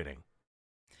already winning.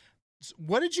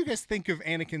 what did you guys think of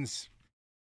Anakin's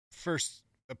first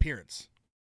appearance?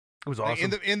 It was Like,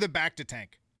 awesome. in the back to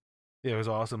tank. Yeah, it was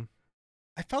awesome.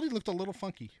 I felt he looked a little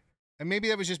funky. And maybe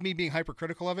that was just me being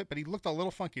hypercritical of it, but he looked a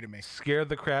little funky to me. Scared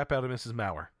the crap out of Mrs.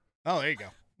 Mauer. Oh, there you go.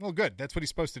 Well, good. That's what he's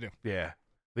supposed to do. Yeah.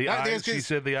 The I think eyes, it's she 'cause-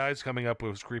 said the eyes coming up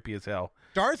was creepy as hell.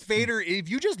 Darth Vader, if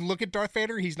you just look at Darth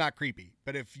Vader, he's not creepy.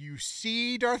 But if you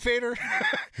see Darth Vader,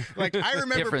 like I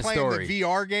remember Different playing story. the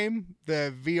VR game,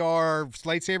 the VR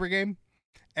lightsaber game,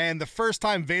 and the first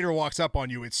time Vader walks up on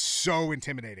you, it's so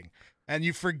intimidating. And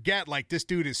you forget, like, this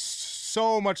dude is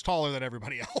so much taller than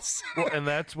everybody else. Well, and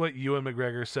that's what Ewan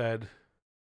McGregor said,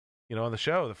 on the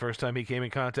show. The first time he came in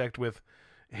contact with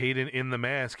Hayden in the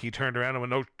mask, he turned around and went,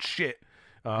 "No shit,"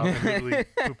 and literally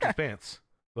pooped his pants.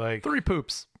 Like, 3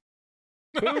 poops.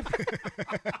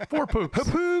 4 poops.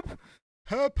 Poop.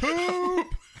 Poop.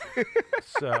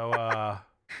 so,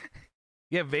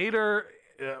 yeah, Vader,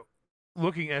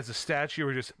 looking as a statue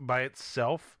or just by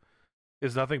itself,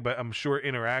 is nothing but, I'm sure,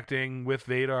 interacting with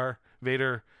Vader,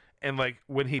 and like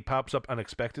when he pops up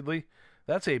unexpectedly,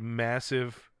 that's a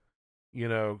massive,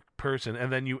 person.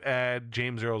 And then you add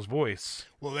James Earl's voice.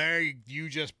 Well, there you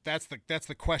just that's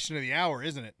the question of the hour,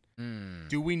 isn't it? Mm.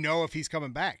 Do we know if he's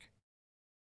coming back?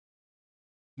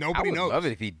 I Nobody would knows. love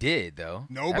it if he did, though.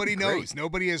 Nobody That'd be great. knows.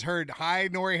 Nobody has heard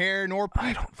hide nor hair nor peep.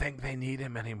 I don't think they need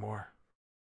him anymore.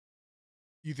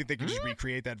 You think they can just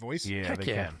recreate that voice? Yeah, Heck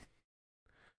they yeah. can.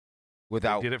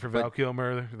 Without They did it for but- Val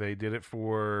Kilmer. They did it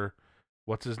for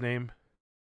what's his name?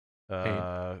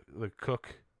 The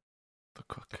cook. The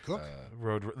cook. Cook.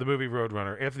 The movie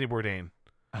Roadrunner. Anthony Bourdain.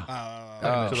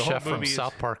 Oh, So the whole Chef from movie is-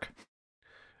 South Park.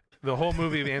 The whole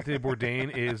movie of Anthony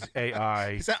Bourdain is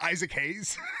AI. Is that Isaac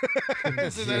Hayes?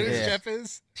 Is that who Yeah. Chef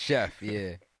is? Chef,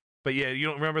 yeah. But yeah, you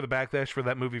don't remember the backlash for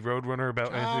that movie Roadrunner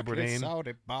about Anthony Chocolate Bourdain?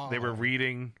 soda bar. They were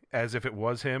reading as if it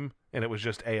was him, and it was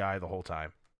just AI the whole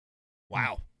time.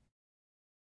 Wow.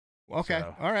 Okay.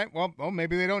 So- All right. Well,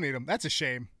 maybe they don't need him. That's a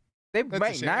shame. They That's a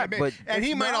might shame. not, I mean, but and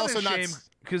he might also not.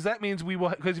 because that means we will.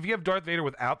 Because if you have Darth Vader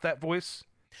without that voice,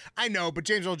 I know, but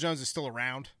James Earl Jones is still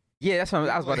around. yeah, that's what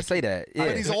I was about to say. That But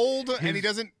yeah, he's old and he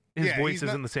doesn't. his yeah, voice he's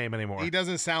isn't not- the same anymore. He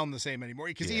doesn't sound the same anymore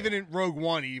because Yeah. even in Rogue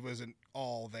One, he wasn't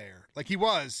all there. Like he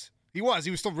was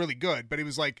still really good, but he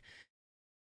was like,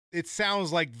 it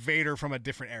sounds like Vader from a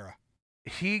different era.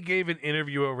 He gave an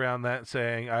interview around that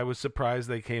saying, "I was surprised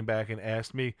they came back and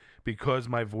asked me because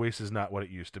my voice is not what it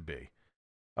used to be."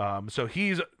 So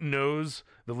he knows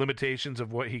the limitations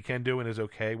of what he can do and is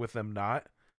okay with them not.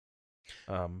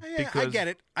 Yeah, because, I get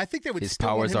it. I think they would. His still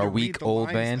want powers him to are read weak, the old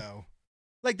lines, man. though.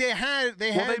 Like they had.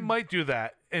 Well, they might do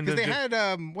that, and because then they just-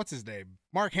 had what's his name,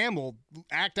 Mark Hamill,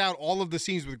 act out all of the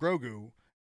scenes with Grogu,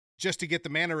 just to get the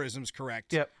mannerisms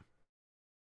correct. Yep.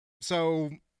 So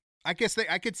I guess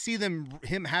I could see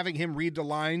having him read the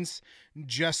lines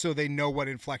just so they know what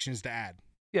inflections to add.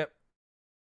 Yep.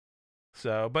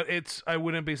 So, but I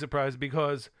wouldn't be surprised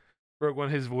because Rogue One,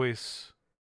 his voice,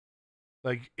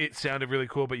 like it sounded really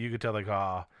cool, but you could tell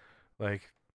like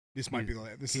This might be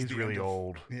the. This is he's the really end of-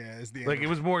 old. Yeah, it's the end Like of- it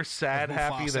was more sad of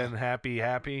happy Mufasa. than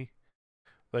happy.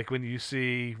 Like when you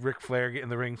see Ric Flair get in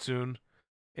the ring soon,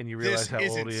 and you realize This how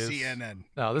isn't old he is. CNN.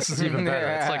 No, this is even better.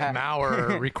 It's like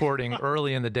Maurer recording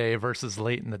early in the day versus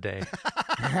late in the day.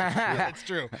 That's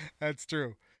true. That's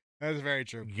true. That's very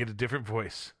true. You get a different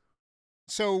voice.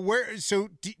 So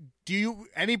do you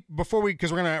before we,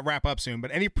 because we're gonna wrap up soon,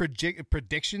 but any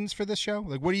predictions for this show?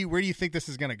 Like where do you think this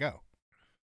is gonna go?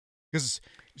 Because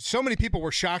so many people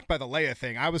were shocked by the Leia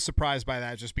thing. I was surprised by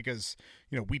that just because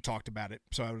we talked about it,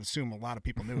 so I would assume a lot of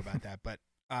people knew about that. But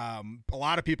a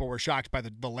lot of people were shocked by the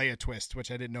Leia twist,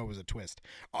 which I didn't know was a twist.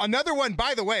 Another one,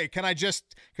 by the way, can I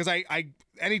just, because I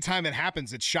anytime it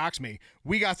happens, it shocks me.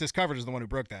 We Got This Covered is the one who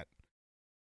broke that.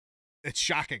 It's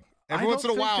shocking. Every once in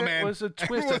a while, man. It was a Every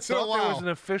twist. I once in a thought there was while. an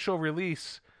official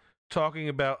release talking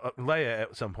about Leia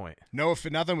at some point. No, if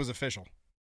nothing was official.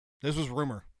 This was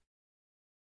rumor.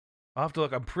 I'll have to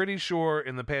look. I'm pretty sure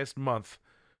in the past month,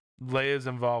 Leia's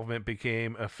involvement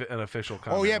became an official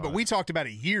comment. Oh yeah, on but it. we talked about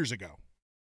it years ago.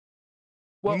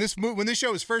 Well, when this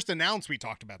show was first announced, we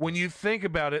talked about when this. you think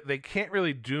about it, they can't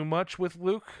really do much with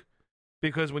Luke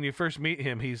because when you first meet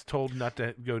him, he's told not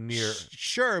to go near.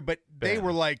 Sure, but they Ben.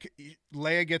 were like,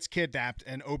 Leia gets kidnapped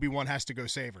and Obi-Wan has to go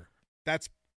save her. That's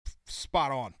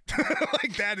spot on.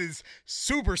 Like that is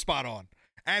super spot on.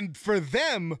 And for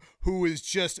them, who is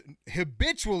just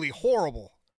habitually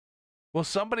horrible. Well,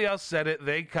 somebody else said it,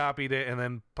 they copied it, and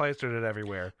then plastered it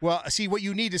everywhere. Well, see, what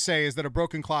you need to say is that a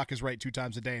broken clock is right 2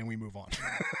 times a day, and we move on.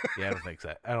 Yeah, I don't think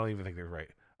so. I don't even think they're right.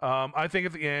 I think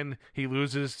at the end he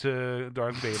loses to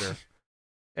Darth Vader,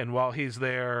 and while he's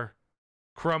there,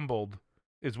 crumbled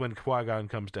is when Qui-Gon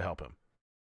comes to help him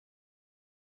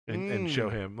and show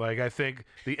him. Like I think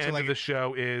the So, end like- of the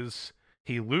show is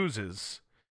he loses,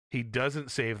 he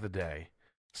doesn't save the day,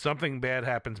 something bad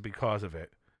happens because of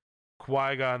it.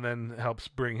 Qui-Gon then helps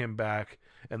bring him back,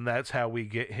 and that's how we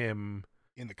get him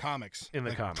In the comics. In the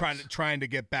Like, comics. Trying to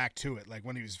get back to it, like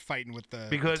when he was fighting with the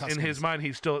because the in his Tuskens. mind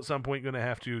he's still at some point going to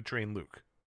have to train Luke.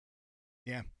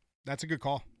 Yeah, that's a good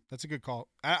call. That's a good call.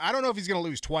 I don't know if he's going to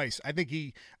lose twice. I think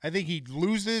he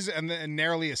loses and then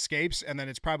narrowly escapes, and then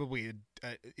it's probably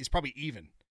even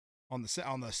on the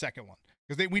second one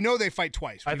because we know they fight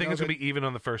twice. I We think know it's going to that- be even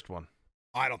on the first one.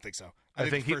 I don't think so. I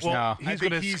think the he- first well, one- he's I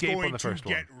think gonna he's escape on going the first to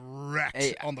one. get wrecked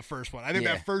Hey, on the first one. I think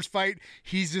yeah. that first fight,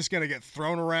 he's just going to get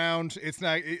thrown around. It's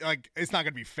not it's not going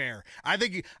to be fair. I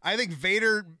think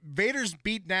Vader's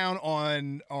beat down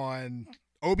on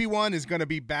Obi-Wan is going to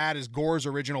be bad as Gore's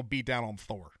original beat down on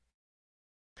Thor.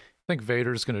 I think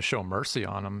Vader's going to show mercy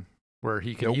on him, where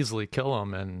he can Nope. easily kill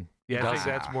him, and Yeah, I think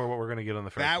doesn't. that's more what we're going to get on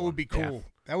the first That one. would be cool.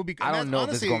 That would be. I don't that- know if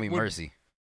this is honestly, going to be would- mercy.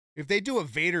 If they do a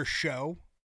Vader show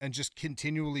and just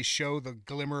continually show the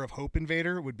glimmer of hope in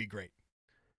Vader, it would be great.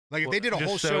 Like if Well, they did a just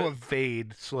whole so show it of,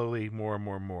 fade slowly more and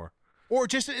more and more. or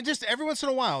just every once in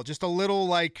a while, just a little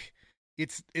like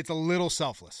it's a little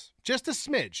selfless, just a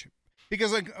smidge,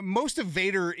 because like most of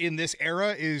Vader in this era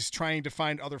is trying to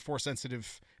find other Force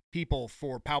sensitive people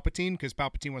for Palpatine because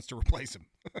Palpatine wants to replace him,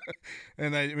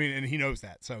 and and he knows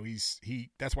that, so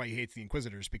that's why he hates the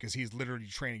Inquisitors because he's literally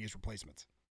training his replacements.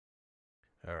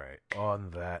 All right. On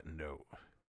that note,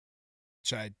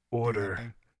 Should I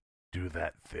order. Do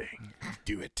that thing.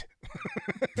 do it?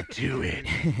 Do it.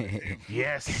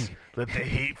 Yes. Let the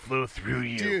hate flow through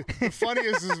you. Dude, the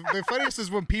funniest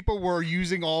is when people were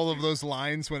using all of those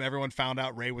lines when everyone found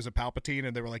out Rey was a Palpatine,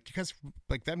 and they were like, "You guys,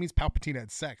 like that means Palpatine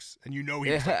had sex," and you know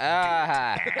he was,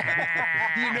 like,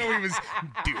 you know he was,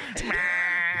 do it.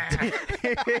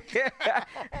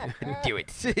 Do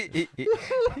it.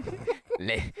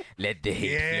 Let the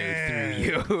hate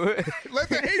Yeah. flow through you. Let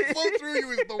the hate flow through you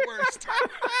is the worst.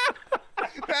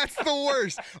 That's the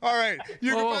worst. All right.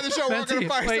 You can find the show Welcome to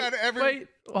Fireside every Wait,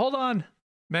 hold on.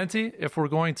 Menti, if we're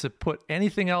going to put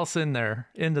anything else in there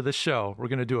into the show, we're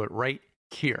going to do it right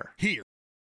here. here.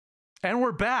 And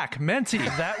we're back. Menti, do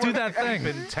that thing.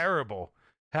 Been terrible.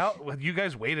 How you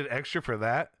guys waited extra for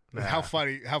that? Nah. How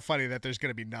funny that there's going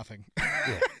to be nothing.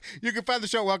 You can find the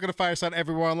show Welcome to Fireside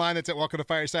everywhere online. That's at Welcome to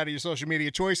Fireside of your social media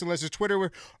choice, unless it's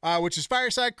Twitter, which is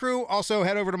Fireside Crew. Also,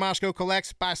 head over to Moshko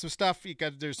Collects, buy some stuff.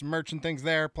 There's some merch and things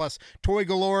there, plus toy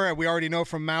galore. We already know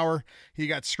from Maurer he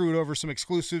got screwed over some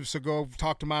exclusives, so go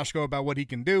talk to Moshko about what he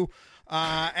can do.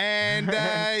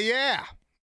 Yeah.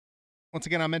 Once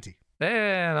again, I'm Menti.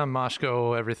 And I'm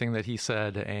Moshko, everything that he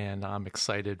said, and I'm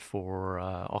excited for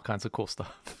all kinds of cool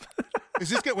stuff. Is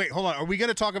this good? Wait, hold on. Are we going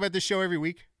to talk about this show every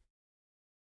week?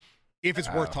 If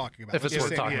it's worth talking about. If it's Let's worth just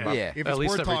say talking that. about. Yeah. If At it's least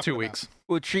worth every talking 2 about. weeks.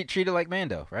 Well, treat it like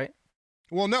Mando, right?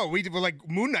 Well, no, we like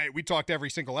Moon Knight. We talked every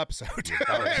single episode.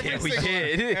 yeah, we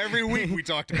did. Every week we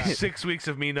talked about it. 6 weeks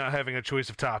of me not having a choice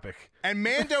of topic. And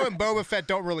Mando and Boba Fett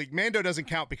don't really. Mando doesn't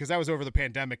count because that was over the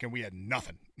pandemic and we had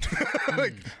nothing.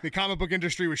 Like the comic book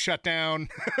industry was shut down.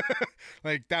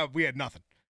 Like that, we had nothing.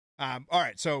 All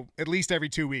right, so at least every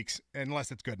 2 weeks, unless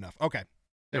it's good enough. Okay,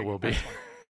 It will be.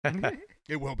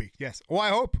 it will be. Yes. Well, I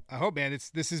hope, man.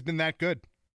 This has been that good.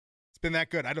 It's been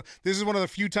that good. This is one of the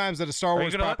few times that a Star Are you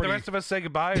Wars going to let the property. rest of us say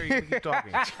goodbye, or are you going to keep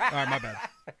talking? All right, my bad.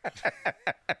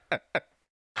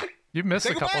 You've missed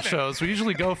Say a couple goodbye then. shows. We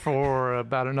usually go for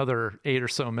about another 8 or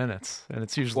so minutes, and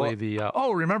it's usually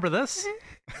remember this?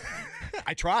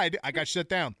 I tried. I got shut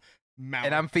down.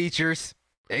 And I'm Features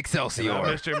Excelsior. I'm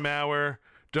Mr. Maurer.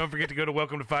 Don't forget to go to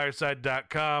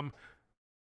welcometofireside.com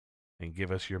and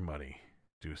give us your money.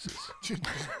 Deuces.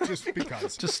 just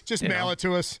because. Just you mail know. it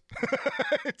to us.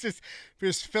 just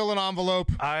fill an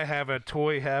envelope. I have a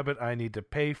toy habit I need to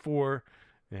pay for,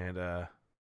 and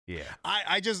yeah.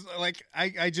 I just like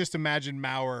I just imagine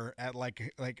Maurer at I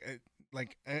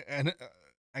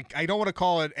don't want to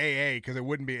call it AA because it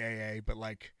wouldn't be AA, but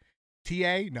like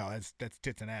TA? No, that's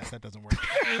tits and ass. That doesn't work. So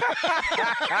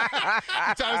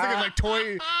I was thinking like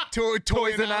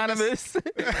Toys Anonymous.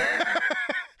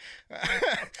 All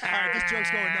right, this joke's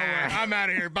going nowhere. I'm out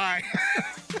of here. Bye.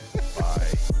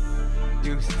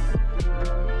 Deuces.